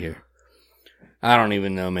get out of here. I don't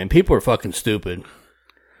even know, man. People are fucking stupid.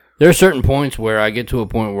 There are certain points where I get to a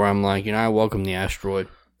point where I'm like, I welcome the asteroid.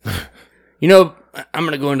 I'm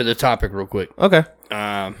gonna go into the topic real quick. Okay.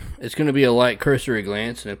 It's gonna be a light cursory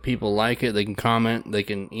glance, and if people like it, they can comment, they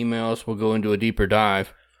can email us. We'll go into a deeper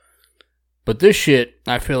dive. But this shit,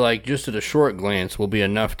 I feel like just at a short glance will be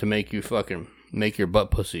enough to make you fucking make your butt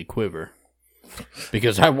pussy quiver.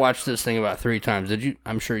 Because I watched this thing about 3 times. Did you?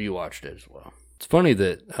 I'm sure you watched it as well. It's funny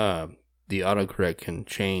that the autocorrect can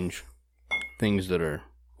change things that are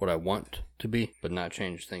what I want to be, but not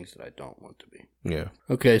change things that I don't want to be. Yeah.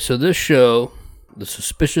 Okay, so this show, the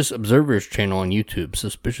Suspicious Observers channel on YouTube,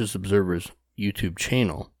 Suspicious Observers YouTube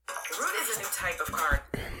channel. Root is a new type of card.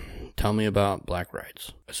 Tell me about black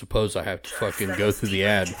rights. I suppose I have to fucking go through the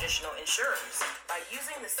ad. Traditional insurance by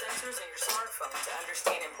using the sensors in your smartphone to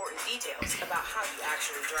understand important details about how you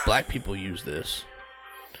actually drive. Black people use this.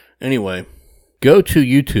 Anyway, go to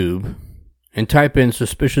YouTube and type in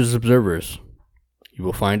Suspicious Observers. You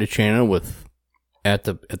will find a channel with, at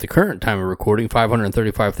the current time of recording,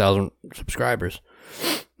 535,000 subscribers.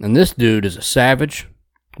 And this dude is a savage.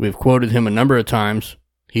 We've quoted him a number of times.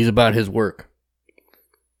 He's about his work.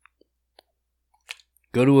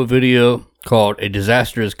 Go to a video called A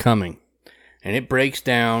Disaster is Coming, and it breaks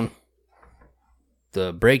down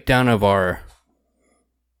the breakdown of our,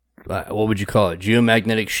 what would you call it,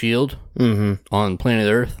 geomagnetic shield on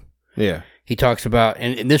planet Earth. Yeah. He talks about,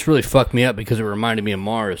 and this really fucked me up because it reminded me of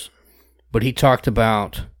Mars, but he talked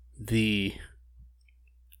about the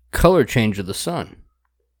color change of the sun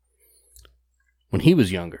when he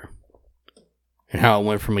was younger and how it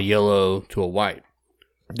went from a yellow to a white.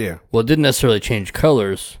 Yeah. Well, it didn't necessarily change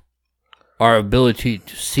colors. Our ability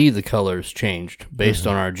to see the colors changed based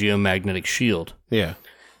on our geomagnetic shield. Yeah.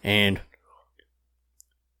 And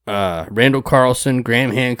Randall Carlson,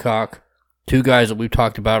 Graham Hancock, 2 guys that we've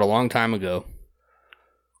talked about a long time ago,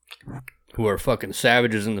 who are fucking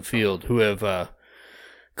savages in the field, who have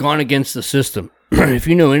gone against the system. If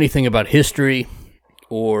you know anything about history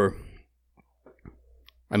or,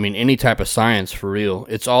 I mean, any type of science for real,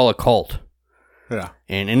 it's all a cult. Yeah.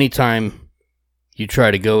 And anytime you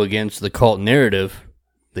try to go against the cult narrative,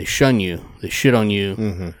 they shun you, they shit on you.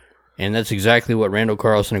 Mm-hmm. And that's exactly what Randall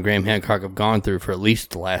Carlson and Graham Hancock have gone through for at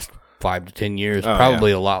least the last 5 to 10 years,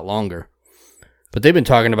 probably a lot longer. But they've been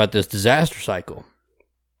talking about this disaster cycle.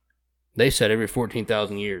 They said every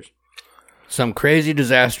 14,000 years, some crazy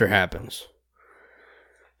disaster happens.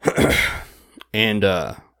 And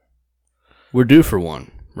we're due for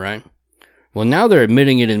one, right? Well, now they're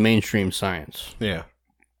admitting it in mainstream science. Yeah.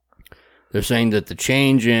 They're saying that the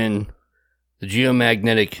change in the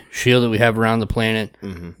geomagnetic shield that we have around the planet,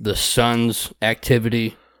 the sun's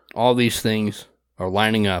activity, all these things are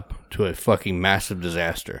lining up to a fucking massive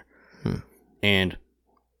disaster. And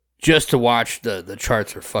just to watch, the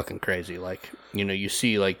charts are fucking crazy. Like, you know, you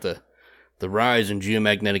see like the rise in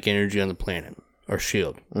geomagnetic energy on the planet, or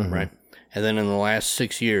shield, right? And then in the last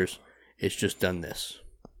 6 years, it's just done this.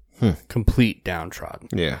 Complete downtrodden.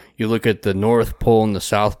 Yeah. You look at the North Pole and the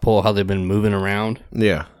South Pole, how they've been moving around.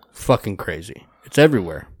 Yeah. Fucking crazy. It's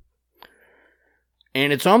everywhere.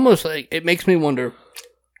 And it's almost like, it makes me wonder,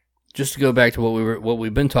 just to go back to what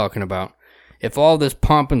we've been talking about, if all this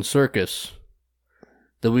pomp and circus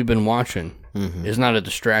that we've been watching is not a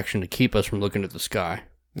distraction to keep us from looking at the sky.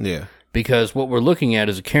 Yeah. Because what we're looking at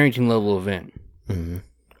is a Carrington level event.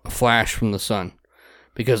 A flash from the sun.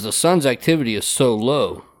 Because the sun's activity is so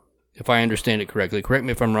low, if I understand it correctly. Correct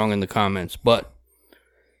me if I'm wrong in the comments, but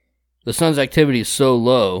the sun's activity is so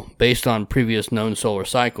low, based on previous known solar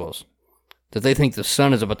cycles, that they think the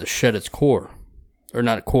sun is about to shed its core. Or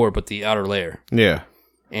not a core, but the outer layer. Yeah.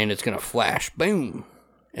 And it's going to flash. Boom.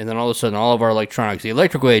 And then all of a sudden, all of our electronics, the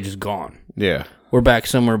electrical age is gone. Yeah. We're back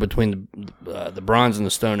somewhere between the Bronze and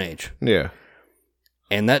the Stone Age. Yeah.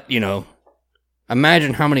 And that, you know,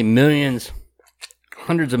 imagine how many millions,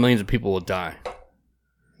 hundreds of millions of people will die.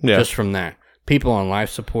 Yeah. Just from that. People on life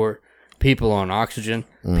support, people on oxygen,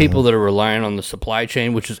 people that are relying on the supply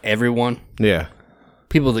chain, which is everyone. Yeah.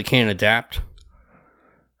 People that can't adapt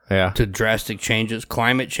to drastic changes,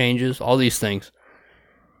 climate changes, all these things.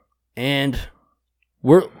 And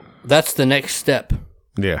that's the next step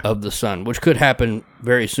of the sun, which could happen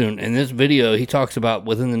very soon. In this video, he talks about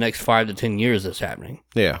within the next 5 to 10 years that's happening.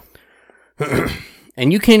 Yeah.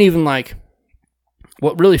 And you can't even, like,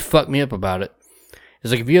 what really fucked me up about it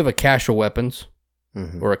is, like, if you have a cache of weapons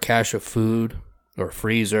or a cache of food or a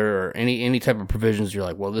freezer or any type of provisions, you're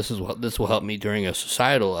like, well, this will help me during a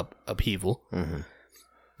societal upheaval.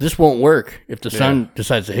 This won't work if the sun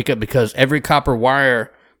decides to hiccup, because every copper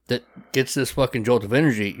wire that gets this fucking jolt of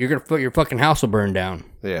energy, your fucking house will burn down.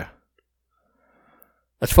 Yeah.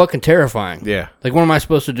 That's fucking terrifying. Yeah. Like, what am I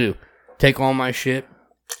supposed to do? Take all my shit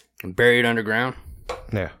and bury it underground?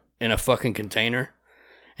 Yeah. In a fucking container?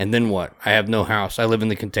 And then what? I have no house. I live in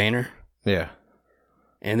the container? Yeah.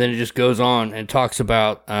 And then it just goes on and talks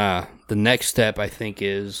about the next step, I think,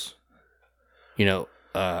 is, you know,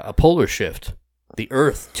 a polar shift. The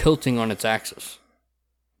Earth tilting on its axis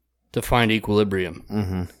to find equilibrium.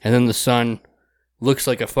 And then the sun looks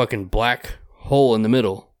like a fucking black hole in the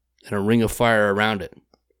middle and a ring of fire around it.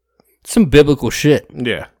 It's some biblical shit.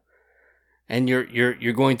 Yeah. And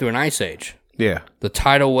you're going through an ice age. Yeah. The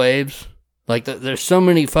tidal waves. Like, there's so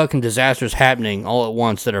many fucking disasters happening all at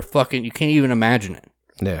once that are fucking, you can't even imagine it.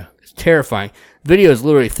 Yeah. It's terrifying. The video is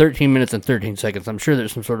literally 13 minutes and 13 seconds. I'm sure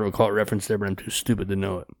there's some sort of a cult reference there, but I'm too stupid to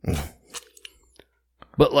know it.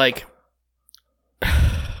 But, like,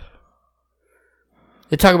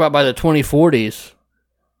 they talk about by the 2040s,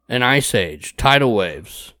 an ice age, tidal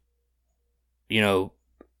waves. You know,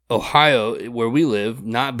 Ohio, where we live,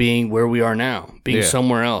 not being where we are now, being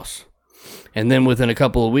somewhere else. And then within a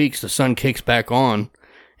couple of weeks, the sun kicks back on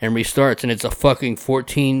and restarts, and it's a fucking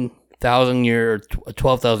 14,000 year,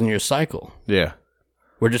 12,000 year cycle. Yeah.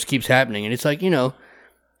 Where it just keeps happening. And it's like, you know,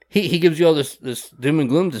 he gives you all this doom and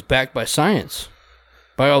gloom that's backed by science.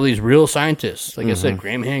 By all these real scientists. Like I said,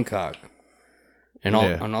 Graham Hancock. And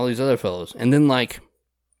all these other fellows. And then, like,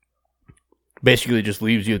 basically just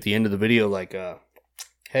leaves you at the end of the video like,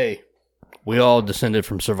 hey, we all descended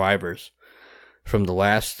from survivors. From the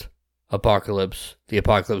last apocalypse, the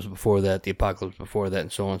apocalypse before that, the apocalypse before that,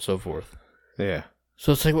 and so on and so forth. Yeah.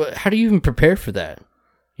 So it's like, well, how do you even prepare for that?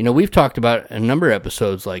 You know, we've talked about a number of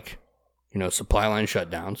episodes like, you know, supply line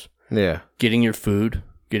shutdowns. Yeah. Getting your food,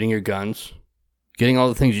 getting your guns, getting all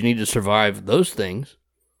the things you need to survive those things.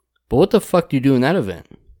 But what the fuck do you do in that event?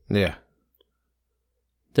 Yeah.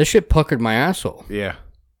 That shit puckered my asshole. Yeah.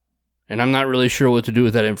 And I'm not really sure what to do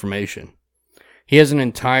with that information. He has an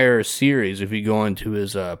entire series, if you go into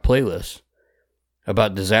his playlist,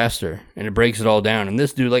 about disaster, and it breaks it all down. And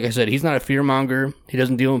this dude, like I said, he's not a fearmonger. He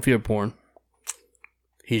doesn't deal in fear porn.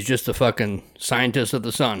 He's just a fucking scientist of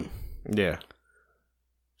the sun. Yeah.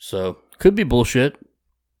 So, could be bullshit.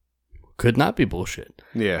 Could not be bullshit.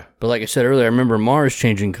 Yeah. But like I said earlier, I remember Mars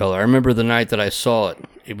changing color. I remember the night that I saw it.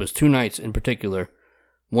 It was 2 nights in particular.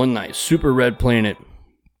 One night, super red planet.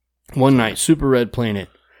 One night, super red planet.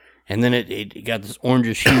 And then it got this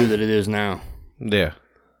orangish hue that it is now. Yeah.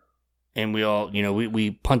 And we all,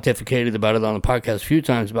 we pontificated about it on the podcast a few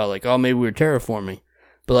times about like, oh, maybe we were terraforming.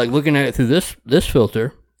 But like looking at it through this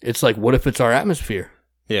filter, it's like, what if it's our atmosphere?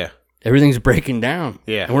 Yeah. Everything's breaking down.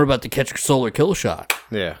 Yeah. And we're about to catch a solar kill shot.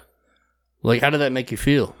 Yeah. Like, how did that make you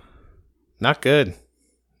feel? Not good.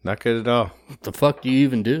 Not good at all. What the fuck do you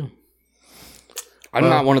even do? I'm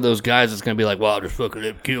not one of those guys that's going to be like, well, just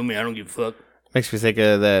fucking kill me. I don't give a fuck. Makes me think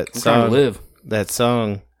of that I'm trying to live. That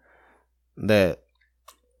song that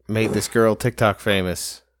made this girl TikTok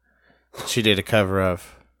famous. She did a cover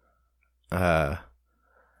of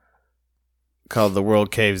called The World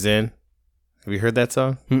Caves In. Have you heard that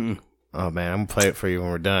song? Mm-mm. Oh, man, I'm going to play it for you when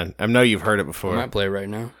we're done. I know you've heard it before. I might play it right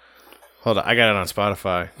now. Hold on. I got it on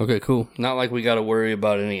Spotify. Okay, cool. Not like we got to worry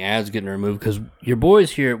about any ads getting removed, because your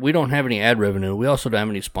boys here, we don't have any ad revenue. We also don't have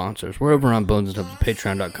any sponsors. We're over on Bones and Tubs at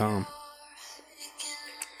patreon.com.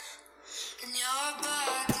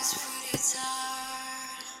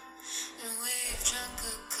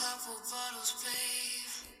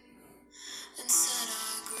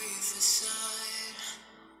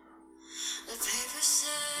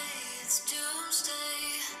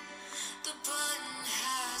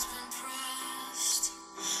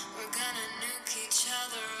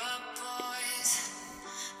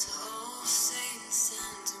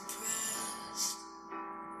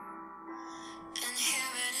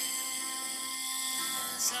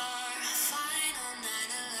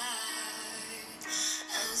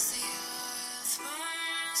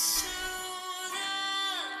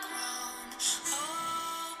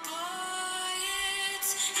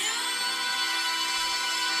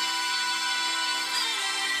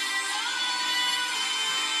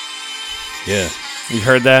 Yeah. You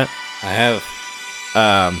heard that? I have.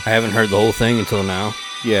 I haven't heard the whole thing until now.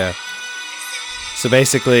 Yeah. So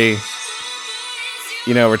basically,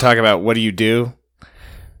 we're talking about what do you do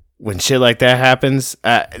when shit like that happens.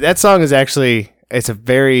 That song is actually, it's a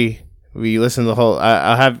very, we listen to the whole,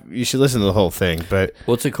 you should listen to the whole thing, but.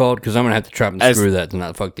 What's it called? Because I'm going to have to chop and screw that to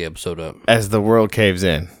not fuck the episode up. As the World Caves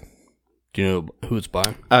In. Do you know who it's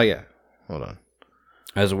by? Oh, yeah. Hold on.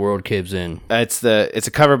 As the World Caves In. It's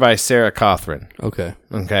a cover by Sarah Cawthron.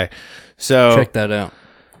 Okay. So check that out.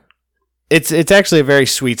 It's actually a very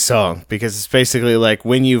sweet song because it's basically like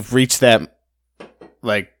when you've reached that,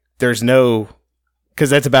 like there's no, because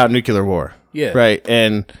that's about nuclear war. Yeah. Right.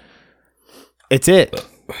 And it's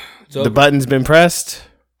the button's been pressed.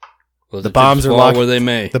 Well, the bombs are locked where they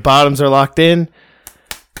may. The bottoms are locked in.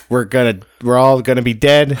 We're all gonna be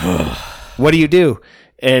dead. What do you do?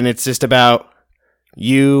 And it's just about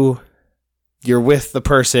you're with the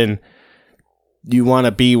person you want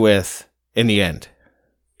to be with in the end,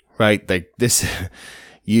 right? Like this,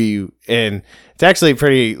 and it's actually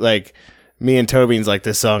pretty like me and Tobin's like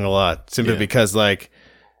this song a lot simply because like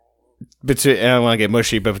between, I don't want to get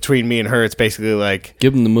mushy, but between me and her, it's basically like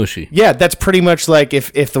give them the mushy. Yeah, that's pretty much like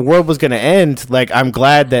if the world was gonna end, like I'm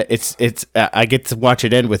glad that it's I get to watch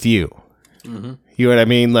it end with you. Mm-hmm. You know what I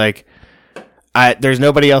mean? Like there's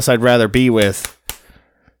nobody else I'd rather be with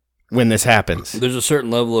when this happens. There's a certain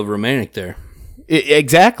level of romantic there.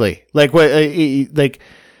 Exactly. Like what? Like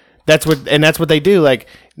that's what they do. Like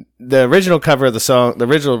the original cover of the song, the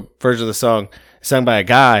original version of the song, is sung by a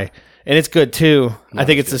guy, and it's good too. I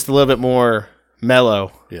think it's just a little bit more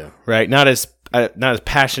mellow. Yeah. Right. Not as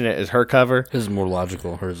passionate as her cover. His is more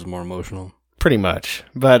logical. Hers is more emotional. Pretty much.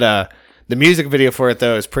 But the music video for it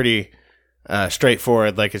though is pretty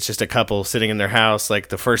straightforward. Like it's just a couple sitting in their house. Like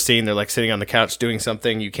the first scene, they're like sitting on the couch doing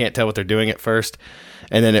something. You can't tell what they're doing at first,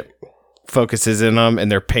 and then it focuses in on them,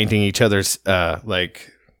 and they're painting each other's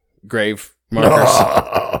like grave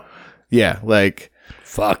markers. Yeah, like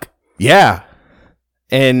fuck. Yeah,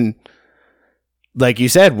 and like you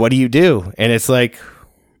said, what do you do? And it's like,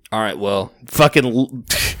 all right, well, fucking,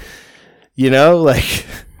 like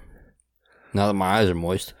now that my eyes are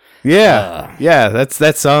moist. Yeah, yeah.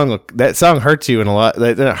 That song hurts you in a lot.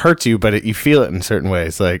 That hurts you, but you feel it in certain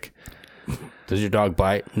ways. Like, does your dog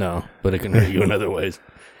bite? No, but it can hurt you in other ways.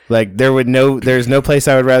 Like there's no place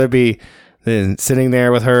I would rather be than sitting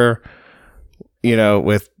there with her,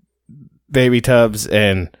 with baby Tubbs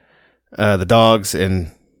and the dogs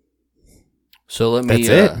and So let me.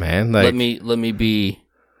 That's it, man. Like, let me be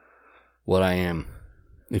what I am,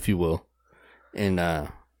 if you will, and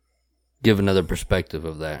give another perspective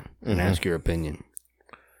of that and ask your opinion.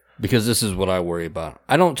 Because this is what I worry about.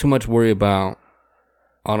 I don't too much worry about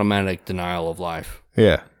automatic denial of life.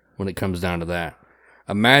 Yeah. When it comes down to that.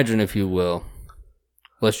 Imagine, if you will,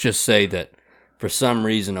 let's just say that for some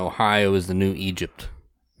reason Ohio is the new Egypt.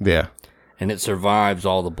 Yeah. And it survives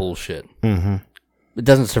all the bullshit. Mm-hmm. It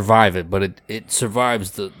doesn't survive it, but it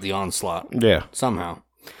survives the onslaught. Yeah. Somehow.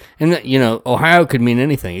 And, Ohio could mean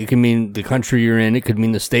anything. It could mean the country you're in. It could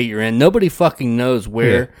mean the state you're in. Nobody fucking knows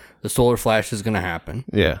where the solar flash is going to happen.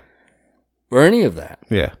 Yeah. Or any of that.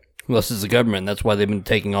 Yeah. Unless it's the government. That's why they've been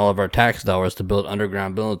taking all of our tax dollars to build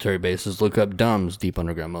underground military bases. Look up DUMBs, deep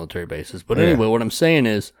underground military bases. But anyway, what I'm saying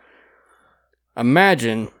is,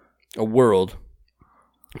 imagine a world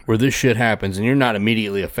where this shit happens and you're not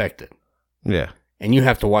immediately affected. Yeah. And you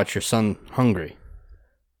have to watch your son hungry.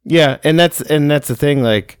 Yeah, and that's the thing.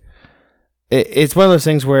 Like, it's one of those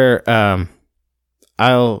things where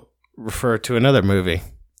I'll refer to another movie,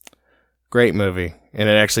 great movie, and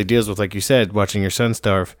it actually deals with, like you said, watching your son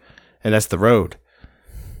starve, and that's The Road.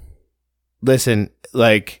 Listen,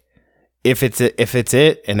 like, if it's it,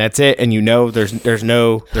 and that's it, and there's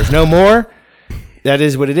no more, that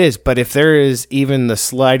is what it is. But if there is even the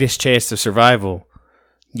slightest chance of survival,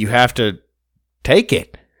 you have to take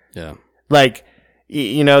it. Yeah, like.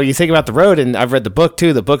 You think about The Road, and I've read the book,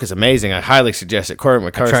 too. The book is amazing. I highly suggest it. Corey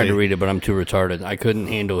McCarthy. I tried to read it, but I'm too retarded. I couldn't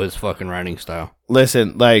handle his fucking writing style.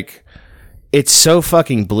 Listen, like, it's so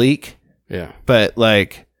fucking bleak. Yeah. But,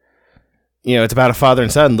 like, it's about a father and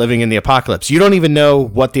son living in the apocalypse. You don't even know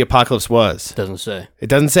what the apocalypse was. It doesn't say. It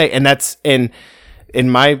doesn't say. And that's, in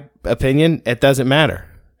my opinion, it doesn't matter.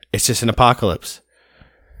 It's just an apocalypse.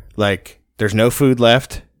 Like, there's no food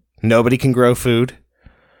left. Nobody can grow food.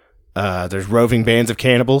 There's roving bands of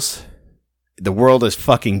cannibals. The world is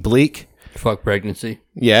fucking bleak. Fuck pregnancy.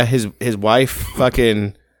 Yeah, his wife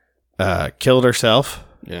fucking killed herself.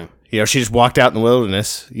 Yeah. She just walked out in the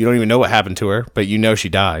wilderness. You don't even know what happened to her, but she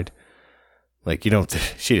died. Like,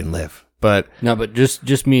 she didn't live. But no, but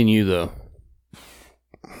just me and you though.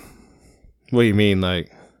 What do you mean,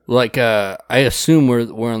 like? Like, I assume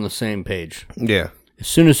we're on the same page. Yeah. As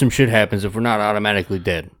soon as some shit happens, if we're not automatically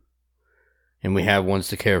dead. And we have ones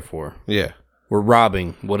to care for. Yeah. We're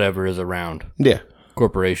robbing whatever is around. Yeah.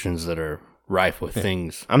 Corporations that are rife with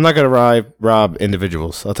things. I'm not going to rob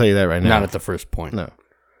individuals. I'll tell you that right now. Not at the first point. No.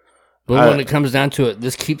 But when it comes down to it,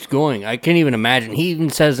 this keeps going. I can't even imagine. He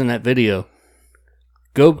even says in that video,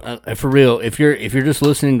 go, for real, if you're just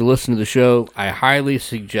listening to the show, I highly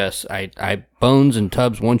suggest, I Bones and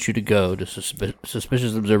Tubbs want you to go to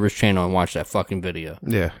Suspicious Observer's channel and watch that fucking video.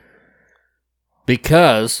 Yeah.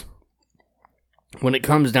 Because when it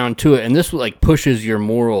comes down to it, and this like pushes your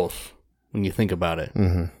morals when you think about it,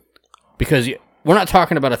 because we're not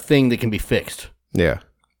talking about a thing that can be fixed. Yeah.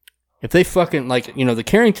 If they fucking the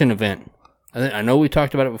Carrington event, I know we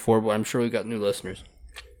talked about it before, but I'm sure we got new listeners.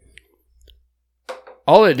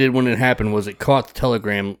 All it did when it happened was it caught the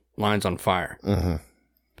telegram lines on fire.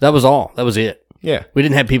 That was all. That was it. Yeah. We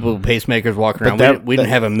didn't have people with pacemakers walking around. We didn't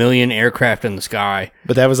have a million aircraft in the sky.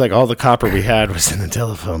 But that was like all the copper we had was in the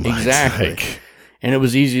telephone lines. Exactly. And it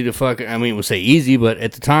was easy to we'll say easy, but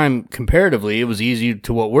at the time, comparatively, it was easy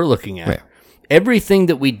to what we're looking at. Yeah. Everything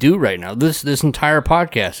that we do right now, this entire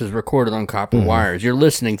podcast is recorded on copper wires. You're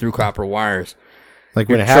listening through copper wires. Like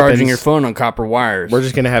when You're it happens, charging your phone on copper wires. We're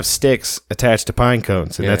just going to have sticks attached to pine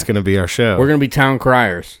cones, and that's going to be our show. We're going to be town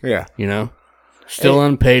criers. Yeah. Still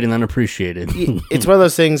unpaid and unappreciated. It's one of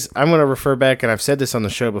those things, I'm going to refer back, and I've said this on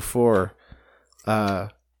the show before,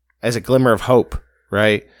 as a glimmer of hope.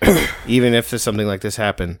 Right? Even if there's something like this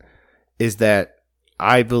happen, is that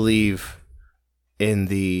I believe in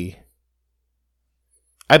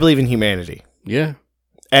humanity. Yeah.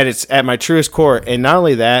 At my truest core. And not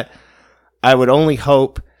only that, I would only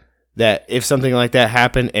hope that if something like that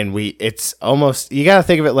happened and it's almost, you got to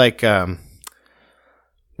think of it like,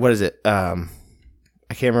 what is it?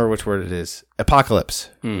 I can't remember which word it is. Apocalypse.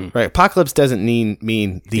 Right? Apocalypse doesn't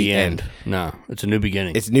mean the end. No, it's a new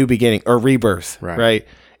beginning. It's a new beginning or rebirth. Right?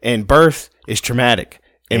 And birth is traumatic.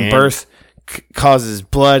 And birth causes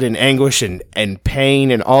blood and anguish and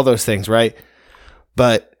pain and all those things, right?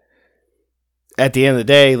 But at the end of the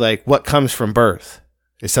day, like, what comes from birth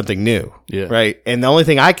is something new. Yeah. Right? And the only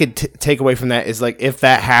thing I could take away from that is, like, if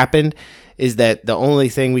that happened, is that the only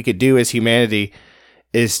thing we could do as humanity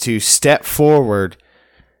is to step forward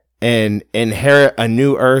and inherit a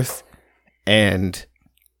new earth and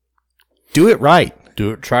do it right.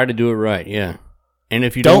 Try to do it right, yeah. And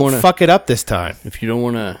if you don't fuck it up this time. If you don't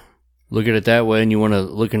want to look at it that way, and you want to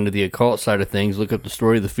look into the occult side of things, look up the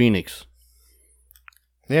story of the phoenix.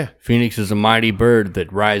 Yeah. Phoenix is a mighty bird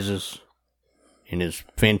that rises and is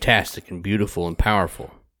fantastic and beautiful and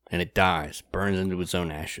powerful. And it dies, burns into its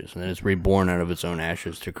own ashes, and then it's reborn out of its own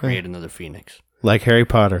ashes to create another phoenix. Like Harry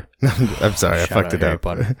Potter. I'm sorry, I fucked it Harry up.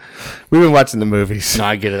 Potter. We've been watching the movies. No,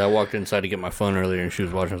 I get it. I walked inside to get my phone earlier, and she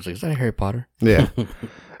was watching. I was like, is that Harry Potter? Yeah.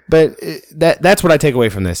 But that's what I take away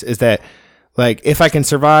from this, is that, like, if I can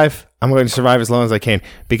survive, I'm going to survive as long as I can.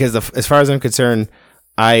 Because as far as I'm concerned,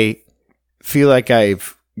 I feel like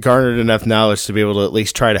I've garnered enough knowledge to be able to at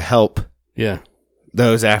least try to help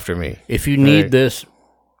those after me. If you need this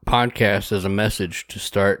podcast as a message to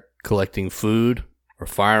start collecting food or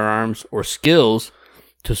firearms or skills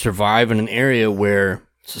to survive in an area where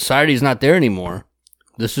society's not there anymore,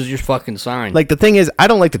 this is your fucking sign. Like, the thing is, I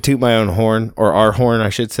don't like to toot my own horn, or our horn, I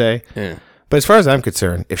should say. Yeah. But as far as I'm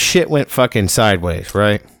concerned, if shit went fucking sideways,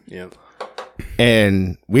 right? Yeah.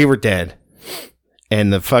 And we were dead,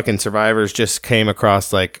 and the fucking survivors just came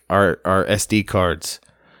across, like, our SD cards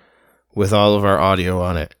with all of our audio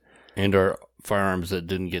on it. And our firearms that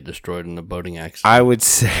didn't get destroyed in the boating accident. I would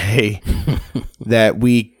say that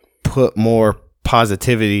we put more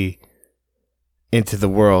positivity into the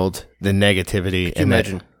world than negativity. Could you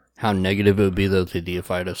imagine how negative it would be, though, if they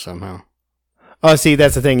deified us somehow? Oh, see,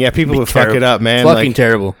 that's the thing. Yeah, people would fuck it up, man. Fucking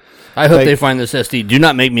terrible. I hope they find this SD. Do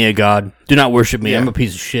not make me a god. Do not worship me. I'm a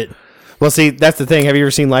piece of shit. Well, see, that's the thing. Have you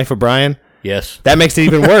ever seen Life of Brian? Yes. That makes it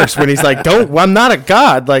even worse when he's like, I'm not a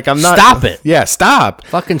god. Like, I'm not. Stop it. Yeah, stop.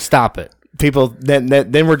 Fucking stop it. People,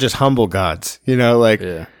 then we're just humble gods, like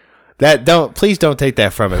please don't take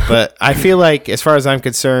that from it. But I feel like, as far as I'm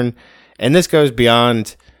concerned, and this goes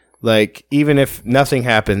beyond, like, even if nothing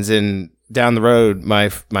happens and down the road, my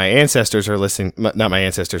ancestors are listening, not my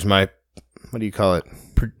ancestors, my, what do you call it?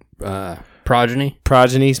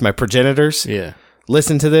 Progenies, my progenitors. Yeah.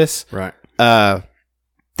 Listen to this. Right.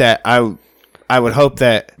 That I would hope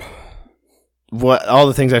that all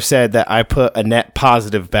the things I've said, that I put a net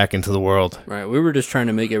positive back into the world. Right. We were just trying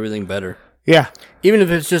to make everything better. Yeah. Even if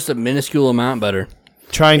it's just a minuscule amount better.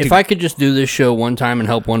 If I could just do this show one time and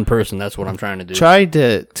help one person, that's what I'm trying to do. Try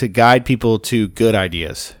to guide people to good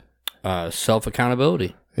ideas.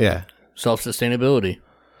 Self-accountability. Yeah. Self-sustainability.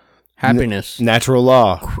 Happiness. Natural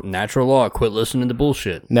law. Natural law. Quit listening to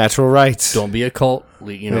bullshit. Natural rights. Don't be a cult,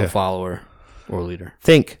 follower or leader.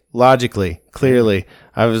 Think logically, clearly.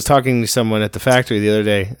 I was talking to someone at the factory the other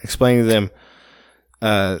day, explaining to them,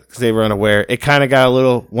 because they were unaware. It kind of got a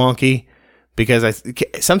little wonky, because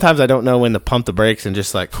sometimes I don't know when to pump the brakes and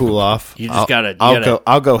just, like, cool off. You just gotta.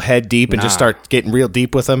 I'll go head deep and just start getting real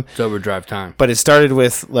deep with them. It's overdrive time. But it started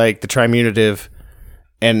with, like, the trimunitive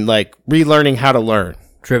and, like, relearning how to learn.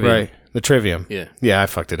 Trivium. Right. The trivium. Yeah. Yeah, I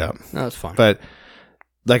fucked it up. No, that's fine. But,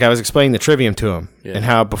 like, I was explaining the trivium to him, and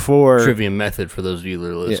how before trivium method, for those of you that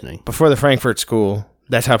are listening. Before the Frankfurt School,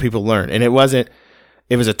 that's how people learn, and it was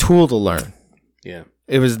a tool to learn. Yeah.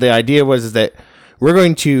 The idea was that we're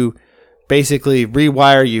going to basically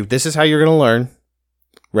rewire you. This is how you're going to learn,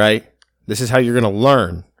 right? This is how you're going to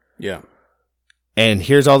learn. Yeah. And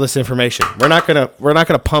here's all this information. We're not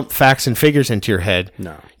gonna pump facts and figures into your head.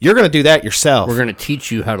 No. You're gonna do that yourself. We're gonna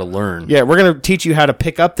teach you how to learn. Yeah, we're gonna teach you how to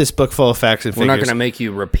pick up this book full of facts and figures. We're not gonna make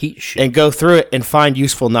you repeat shit. And go through it and find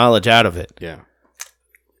useful knowledge out of it. Yeah.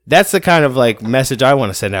 That's the kind of, like, message I want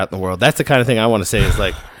to send out in the world. That's the kind of thing I want to say is,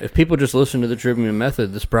 like, if people just listen to the trivium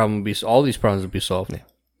method, all these problems would be solved. Yeah.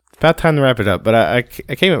 About time to wrap it up, but I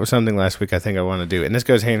came up with something last week I think I want to do, and this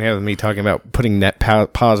goes hand in hand with me talking about putting net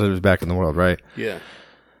positives back in the world, right? Yeah.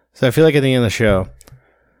 So I feel like at the end of the show,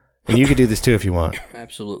 and you could do this too if you want.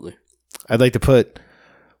 Absolutely. I'd like to put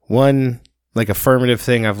one, like, affirmative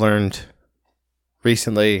thing I've learned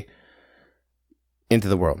recently into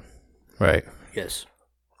the world, right? Yes.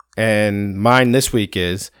 And mine this week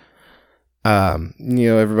is,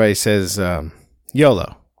 everybody says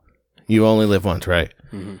YOLO. You only live once, right?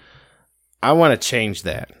 Mm-hmm. I want to change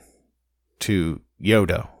that to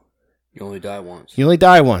YODO. You only die once. You only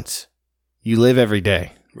die once. You live every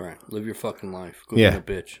day. Right. Live your fucking life. Go be a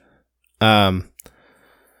bitch. And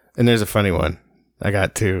there's a funny one I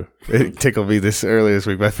got too. It tickled me earlier this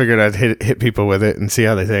week, but I figured I'd hit people with it and see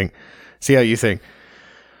how they think. See how you think.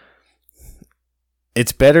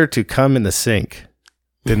 It's better to come in the sink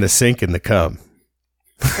than the sink in the cum.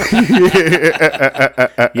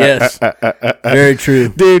 Yes. Very true.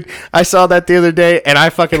 Dude, I saw that the other day and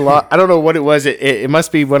I fucking lost. I don't know what it was. It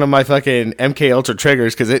must be one of my fucking MK Ultra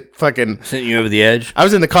triggers because it fucking sent you over the edge. I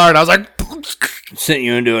was in the car and I was like, sent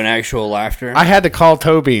you into an actual laughter. I had to call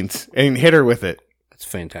Toe Beans and hit her with it. That's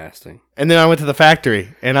fantastic. And then I went to the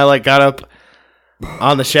factory and I, like, got up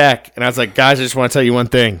on the shack, and I was like, guys, I just want to tell you one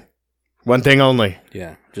thing only.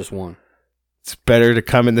 Yeah, just one. It's better to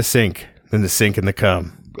come in the sink than to sink in the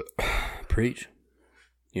cum. Preach.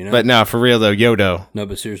 You know? But no, for real though, Yodo. No,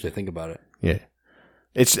 but seriously, think about it. Yeah.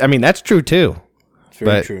 I mean, that's true too. It's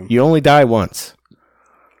very but true. You only die once.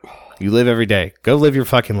 You live every day. Go live your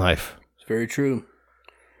fucking life. It's very true.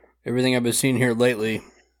 Everything I've been seeing here lately,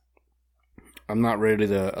 I'm not ready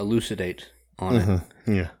to elucidate on it.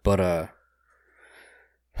 Yeah. But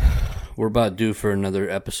we're about due for another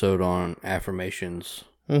episode on affirmations.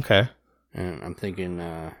 Okay. And I'm thinking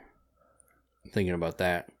about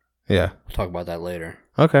that. Yeah. We'll talk about that later.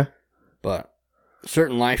 Okay. But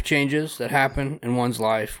certain life changes that happen in one's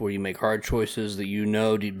life where you make hard choices that you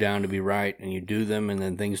know deep down to be right, and you do them, and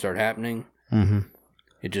then things start happening. Mm-hmm.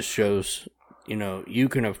 It just shows, you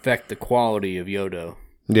can affect the quality of Yodo.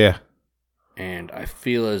 Yeah. And I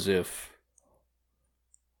feel as if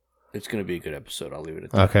it's going to be a good episode. I'll leave it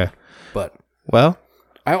at that. Okay. But well,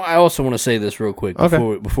 I also want to say this real quick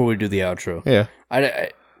before we do the outro. Yeah.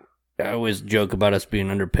 I always joke about us being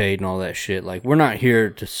underpaid and all that shit. Like, we're not here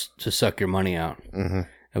to suck your money out. Mm-hmm.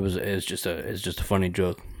 It's just a funny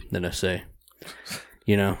joke that I say.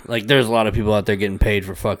 Like, there's a lot of people out there getting paid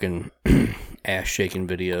for fucking ass shaking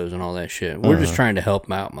videos and all that shit. We're just trying to help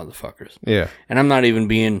them out, motherfuckers. Yeah. And I'm not even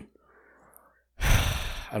being.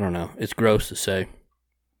 I don't know. It's gross to say.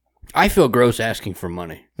 I feel gross asking for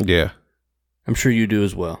money. Yeah. I'm sure you do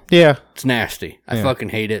as well. Yeah. It's nasty. I fucking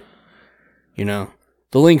hate it.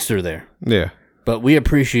 The links are there. Yeah. But we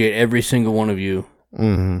appreciate every single one of you.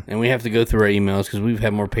 Mm-hmm. And we have to go through our emails because we've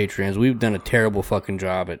had more Patreons. We've done a terrible fucking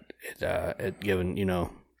job at giving,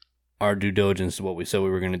 our due diligence to what we said we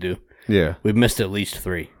were going to do. Yeah. We've missed at least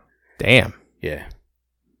 3. Damn. Yeah.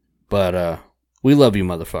 But we love you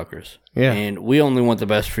motherfuckers. Yeah. And we only want the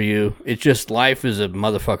best for you. It's just life is a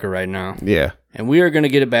motherfucker right now. Yeah. And we are going to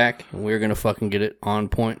get it back. And we're going to fucking get it on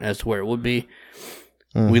point as to where it would be.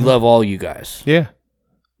 Mm-hmm. We love all you guys. Yeah.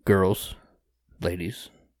 Girls, ladies,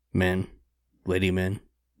 men, lady men,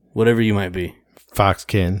 whatever you might be.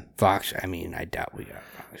 Foxkin. Fox, I mean, I doubt we got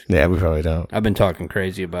Fox. Yeah, we probably don't. I've been talking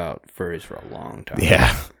crazy about furries for a long time.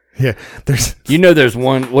 Yeah. Yeah. There's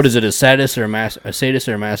one, what is it, a sadist or a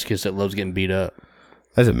masochist that loves getting beat up?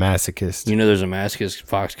 That's a masochist. There's a masochist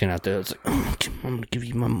Foxkin out there that's like, oh, I'm going to give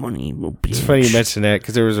you my money, little bitch. It's funny you mention that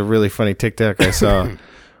because there was a really funny TikTok I saw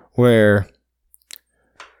where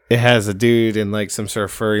it has a dude in like some sort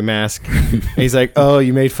of furry mask. And he's like, "Oh,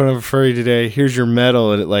 you made fun of a furry today. Here's your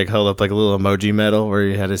medal." And it like held up like a little emoji medal where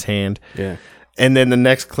he had his hand. Yeah. And then the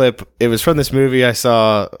next clip, it was from this movie I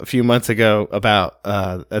saw a few months ago about,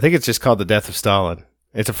 I think it's just called The Death of Stalin.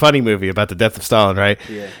 It's a funny movie about the death of Stalin, right?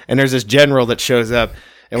 Yeah. And there's this general that shows up,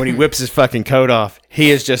 and when he whips his fucking coat off,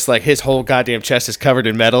 he is just like, his whole goddamn chest is covered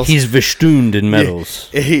in medals. He's festooned in medals.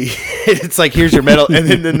 It's like, here's your medal. And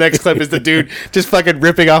then the next clip is the dude just fucking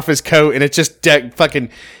ripping off his coat, and it's just fucking,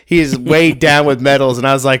 he is weighed down with medals. And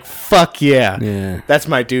I was like, fuck yeah. Yeah. That's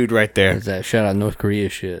my dude right there. That's that shout out North Korea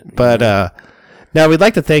shit. But now we'd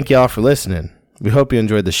like to thank y'all for listening. We hope you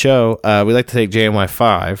enjoyed the show. We'd like to thank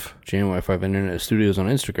JNY5. JNY5 Internet Studios on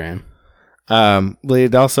Instagram.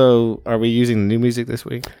 We'd also, are we using the new music this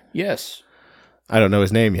week? Yes. I don't know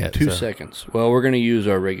his name yet. 2 seconds. Well, we're going to use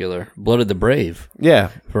our regular Blood of the Brave. Yeah.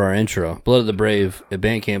 For our intro. Blood of the Brave at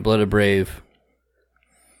Bandcamp, Blood of the Brave,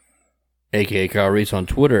 a.k.a. Kyle Reese on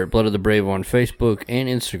Twitter, Blood of the Brave on Facebook and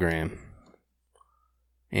Instagram.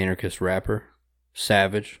 Anarchist rapper,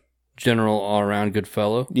 savage, general all-around good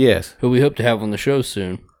fellow. Yes. Who we hope to have on the show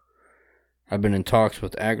soon. I've been in talks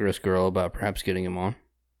with Agris Girl about perhaps getting him on.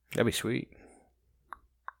 That'd be sweet.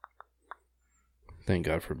 Thank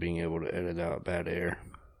God for being able to edit out bad air.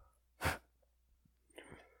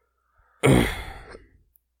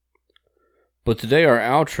 But today our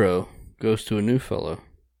outro goes to a new fellow.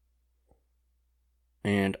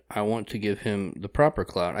 And I want to give him the proper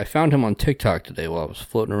clout. I found him on TikTok today while I was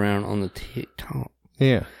floating around on the TikTok.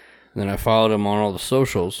 Yeah. And then I followed him on all the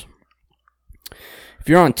socials. If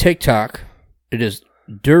you're on TikTok, it is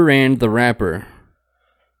Durand the Rapper.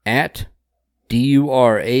 At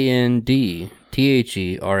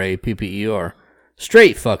DURANDTHERAPPER.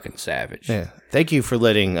 Straight fucking savage. Yeah. Thank you for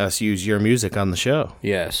letting us use your music on the show.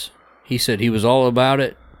 Yes. He said he was all about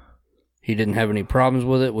it. He didn't have any problems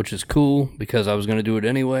with it, which is cool because I was going to do it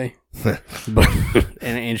anyway. But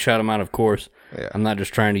and shout him out, of course. Yeah. I'm not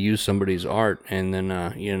just trying to use somebody's art and then,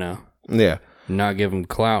 Yeah. not give him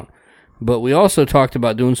clout. But we also talked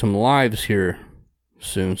about doing some lives here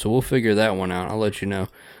soon, so we'll figure that one out. I'll let you know.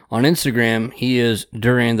 On Instagram, he is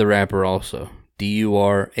Durand the Rapper also.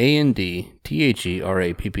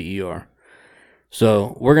 DURANDTHERAPPER.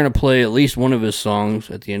 So we're going to play at least one of his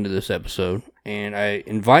songs at the end of this episode. And I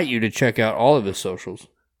invite you to check out all of his socials.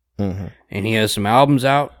 Mm-hmm. And he has some albums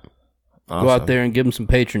out. Awesome. Go out there and give him some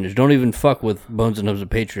patronage. Don't even fuck with Bones and Hubs of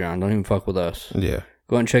Patreon. Don't even fuck with us. Yeah.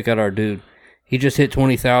 Go out and check out our dude. He just hit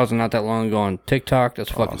 20,000 not that long ago on TikTok.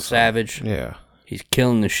 That's fucking savage. Yeah. He's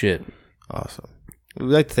killing the shit. Awesome. We'd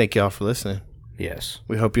like to thank y'all for listening. Yes.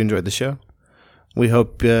 We hope you enjoyed the show. We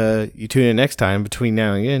hope you tune in next time. Between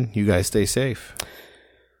now and again, you guys stay safe.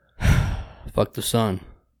 Fuck the sun.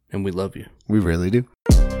 And we love you. We really do.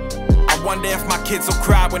 I wonder if my kids will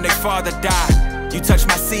cry when their father died. You touch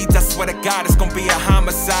my seeds, I swear to God, it's gonna be a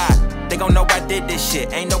homicide. They gon' know I did this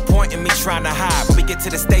shit. Ain't no point in me trying to hide. When we get to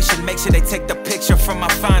the station, make sure they take the picture from my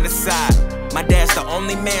finest side. My dad's the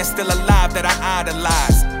only man still alive that I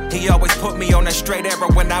idolize. He always put me on a straight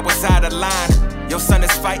arrow when I was out of line. Your son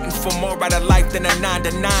is fighting for more out of life than a 9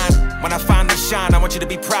 to 9. When I finally shine, I want you to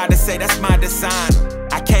be proud to say that's my design.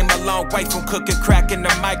 I came a long way from cooking crack in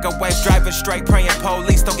the microwave, driving straight, praying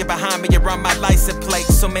police don't get behind me and run my license plate.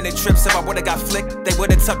 So many trips, if I would've got flicked, they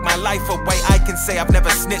would've took my life away. I can say I've never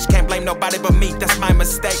snitched, can't blame nobody but me, that's my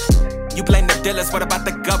mistake. You blame the dealers, what about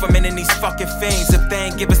the government and these fucking fiends? If they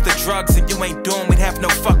ain't give us the drugs and you ain't doing, we'd have no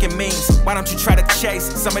fucking means. Why don't you try to chase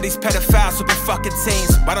some of these pedophiles who've been fucking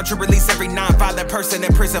teens? Why don't you release every non-violent person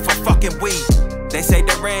in prison for fucking weed? They say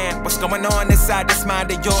they ran, what's going on inside this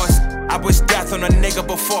mind of yours? I wish death on a nigga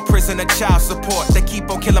before prison and child support. They keep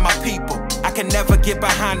on killing my people, I can never get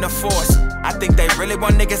behind the force. I think they really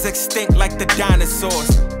want niggas extinct like the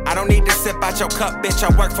dinosaurs. I don't need to sip out your cup, bitch, I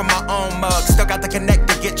work for my own mug. Still got the connect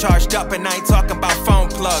to get charged up and I ain't talking about phone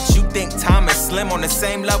plugs. You think Tom and Slim on the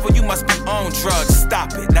same level, you must be on drugs.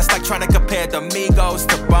 Stop it, that's like trying to compare the Migos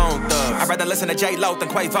to Bone Thugs. I'd rather listen to J-Lo than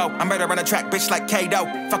Quavo. I'm murder on a track, bitch, like Kato.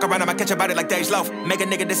 Fuck around, I'ma catch your body like Dej Loaf. Make a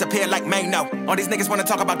nigga disappear like Mano. All these niggas wanna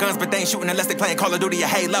talk about guns, but they ain't shooting unless they playing Call of Duty or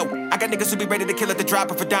Halo. I got niggas who be ready to kill at the drop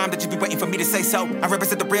of a dime, that you be waiting for me to say so. I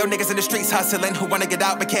represent the real niggas in the streets hustling, who wanna get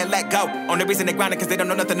out but can't let go. Only reason they grinding cause they don't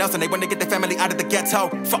know nothing else and they wanna get their family out of the ghetto.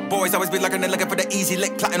 Fuck boys always be lurking and looking for the easy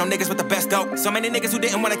lick, plotting on niggas with the best dope. So many niggas who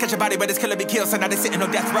didn't wanna catch a body but it's killer be killed, so now they sitting on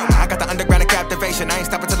death row. I got the underground of captivation, I ain't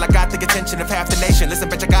stopping till I got the attention of half the nation. Listen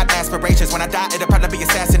bitch, I got aspirations, when I die it'll probably be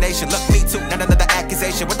assassination. Look, me too, not another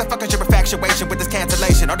accusation. What the fuck is your infatuation with this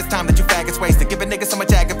cancellation? All this time that you faggots wasted, give a nigga so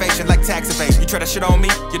much aggravation like tax evasion. You try to shit on me,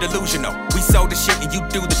 you're delusional. We sold the shit and you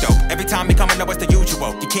do the dope. Every time you come I know it's the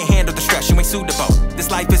usual. You can't handle the stress, you ain't suitable. This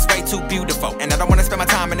life is way too beautiful, and I don't wanna spend my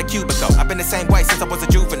time in a cubicle. I've been the same way since I was a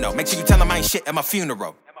juvenile. Make sure you tell them I ain't shit at my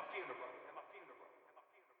funeral.